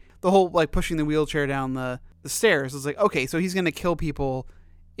 Like the whole like pushing the wheelchair down the stairs. It's like, okay, so he's going to kill people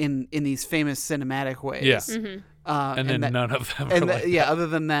in these famous cinematic ways. Yeah. Mm-hmm. And then none of them are and like yeah, that. other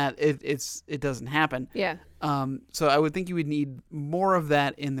than that, it doesn't happen. Yeah. So I would think you would need more of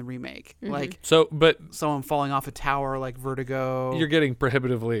that in the remake. Like but someone falling off a tower like Vertigo. You're getting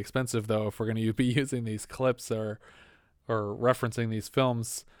prohibitively expensive though if we're going to be using these clips or referencing these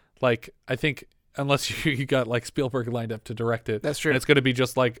films. Like I think unless you got like Spielberg lined up to direct it, that's true. And it's going to be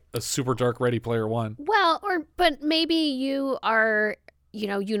just like a super dark Ready Player One. Well, but maybe you are,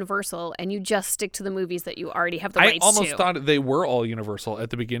 Universal, and you just stick to the movies that you already have the rights to. I almost thought they were all Universal at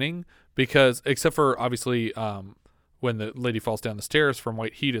the beginning because, except for obviously when the lady falls down the stairs from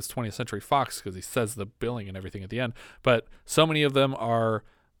White Heat, it's 20th Century Fox because he says the billing and everything at the end. But so many of them are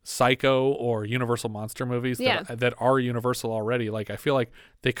Psycho or Universal monster movies that are Universal already. Like I feel like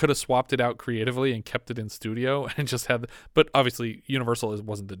they could have swapped it out creatively and kept it in studio and just had. But obviously, Universal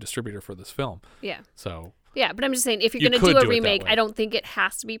wasn't the distributor for this film. Yeah. So. Yeah, but I'm just saying, if you're going to do a remake, I don't think it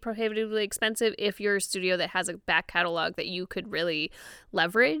has to be prohibitively expensive if you're a studio that has a back catalog that you could really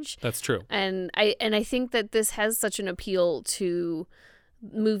leverage. That's true. And I think that this has such an appeal to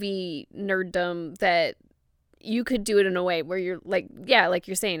movie nerddom that you could do it in a way where you're like, like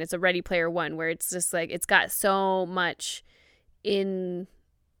you're saying, it's a Ready Player One, where it's just like, it's got so much in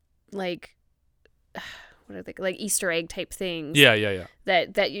like, what are they, like Easter egg type things. Yeah.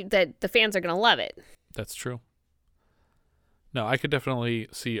 That the fans are going to love it. That's true. No, I could definitely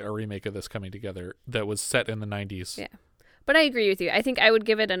see a remake of this coming together that was set in the 90s. Yeah. But I agree with you. I think I would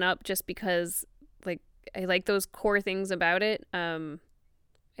give it an up just because like I like those core things about it. And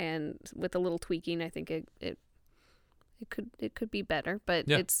with a little tweaking, I think it could be better, but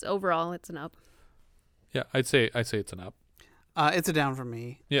it's overall it's an up. Yeah, I'd say it's an up. It's a down for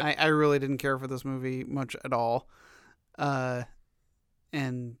me. Yeah. I really didn't care for this movie much at all. And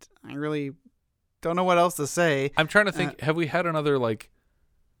I really don't know what else to say. I'm trying to think, have we had another like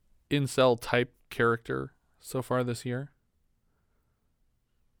incel type character so far this year?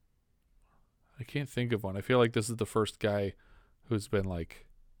 I can't think of one. I feel like this is the first guy who's been like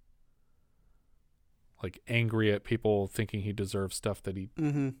angry at people thinking he deserves stuff that he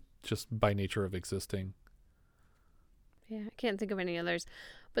just by nature of existing. Yeah, I can't think of any others.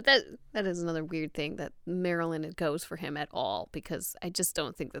 But that is another weird thing that Marilyn it goes for him at all, because I just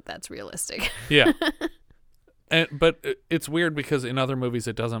don't think that that's realistic. Yeah. But it's weird because in other movies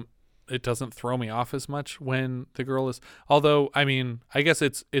it doesn't throw me off as much when the girl is, although I mean, I guess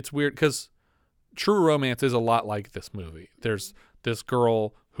it's weird because True Romance is a lot like this movie. There's this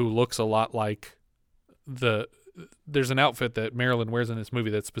girl who looks a lot like there's an outfit that Marilyn wears in this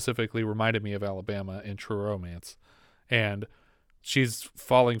movie that specifically reminded me of Alabama in True Romance. And she's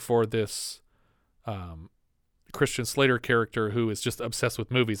falling for this Christian Slater character who is just obsessed with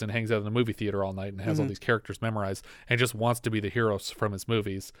movies and hangs out in the movie theater all night and has all these characters memorized and just wants to be the heroes from his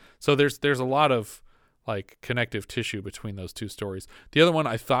movies. So there's a lot of like connective tissue between those two stories. The other one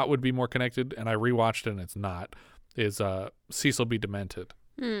I thought would be more connected, and I rewatched it and it's not, is Cecil B. Demented.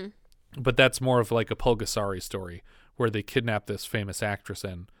 But that's more of like a Pulgasari story where they kidnap this famous actress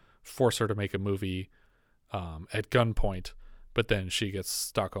and force her to make a movie at gunpoint, but then she gets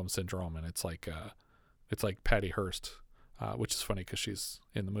Stockholm Syndrome, and it's like Patty Hearst, which is funny because she's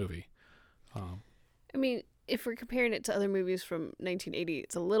in the movie. I mean, if we're comparing it to other movies from 1980,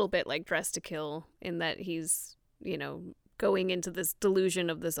 it's a little bit like Dress to Kill in that he's, going into this delusion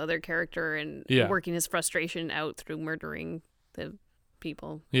of this other character and working his frustration out through murdering the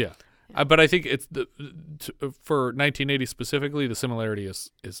people. Yeah. But I think it's for 1980 specifically, the similarity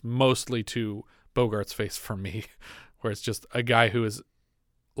is mostly to Bogart's Face for me, where it's just a guy who is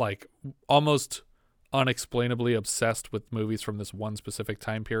like almost unexplainably obsessed with movies from this one specific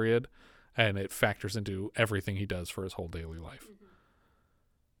time period, and it factors into everything he does for his whole daily life.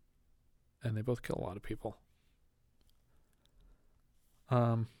 And they both kill a lot of people.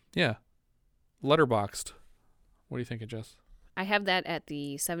 Yeah. Letterboxd. What do you think of Jess? I have that at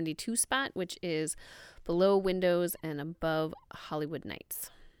the 72 spot, which is below Windows and above Hollywood Nights.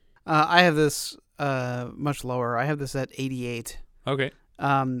 I have this much lower. I have this at 88. Okay.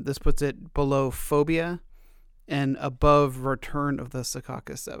 This puts it below Phobia and above Return of the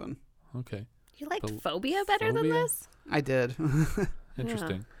Secaucus 7. Okay. You liked Phobia better than this? I did.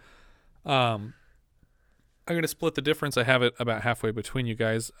 Interesting. I'm going to split the difference. I have it about halfway between you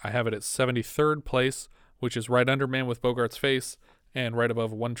guys. I have it at 73rd place, which is right under Man with Bogart's Face and right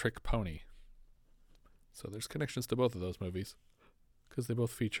above One Trick Pony. So there's connections to both of those movies because they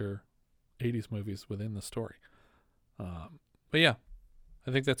both feature 80s movies within the story. But yeah,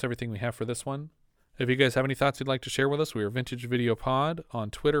 I think that's everything we have for this one. If you guys have any thoughts you'd like to share with us, we are Vintage Video Pod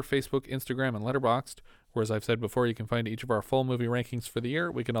on Twitter, Facebook, Instagram, and Letterboxd, where, as I've said before, you can find each of our full movie rankings for the year.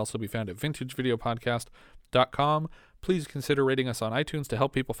 We can also be found at Vintage Video Podcast finchagecast.com. Please consider rating us on iTunes to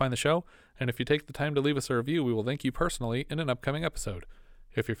help people find the show, and if you take the time to leave us a review, we will thank you personally in an upcoming episode.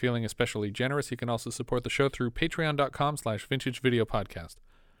 If you're feeling especially generous, you can also support the show through patreon.com/vintagevideopodcast.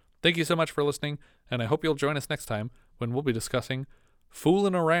 Thank you so much for listening, and I hope you'll join us next time when we'll be discussing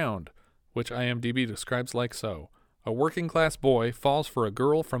Foolin' Around, which IMDb describes like so. A working-class boy falls for a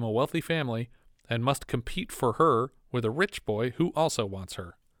girl from a wealthy family and must compete for her with a rich boy who also wants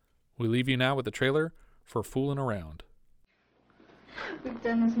her. We leave you now with the trailer for Foolin' Around. We've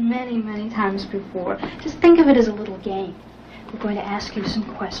done this many, many times before. Just think of it as a little game. We're going to ask you some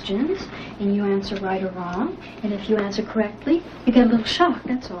questions, and you answer right or wrong. And if you answer correctly, you get a little shock,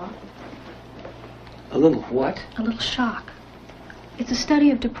 that's all. A little what? A little shock. It's a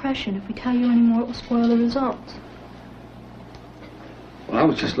study of depression. If we tell you any more, it will spoil the results. Well, I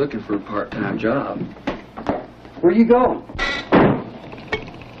was just looking for a part-time job. Where you going?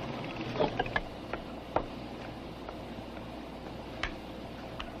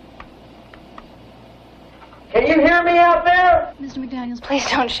 Can you hear me out there? Mr. McDaniels, please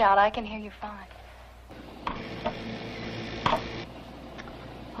don't shout. I can hear you fine.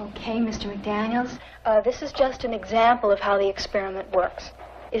 Okay, Mr. McDaniels. This is just an example of how the experiment works.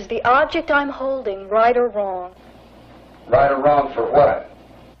 Is the object I'm holding right or wrong? Right or wrong for what?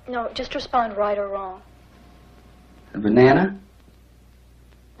 No, just respond right or wrong. A banana?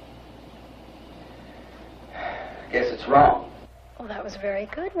 Guess it's wrong. Oh, that was very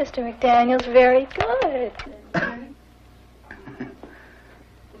good, Mr. McDaniels. Very good.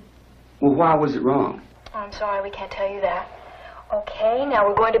 Well, why was it wrong? Oh, I'm sorry, we can't tell you that. Okay, now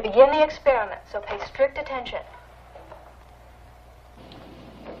we're going to begin the experiment, so pay strict attention.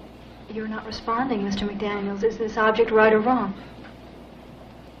 You're not responding, Mr. McDaniels. Is this object right or wrong?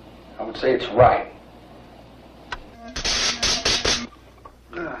 I would say it's right.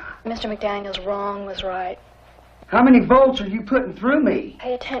 Mr. McDaniels, wrong was right. How many volts are you putting through me?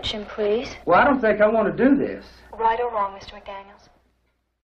 Pay attention, please. Well, I don't think I want to do this. Right or wrong, Mr. McDaniels?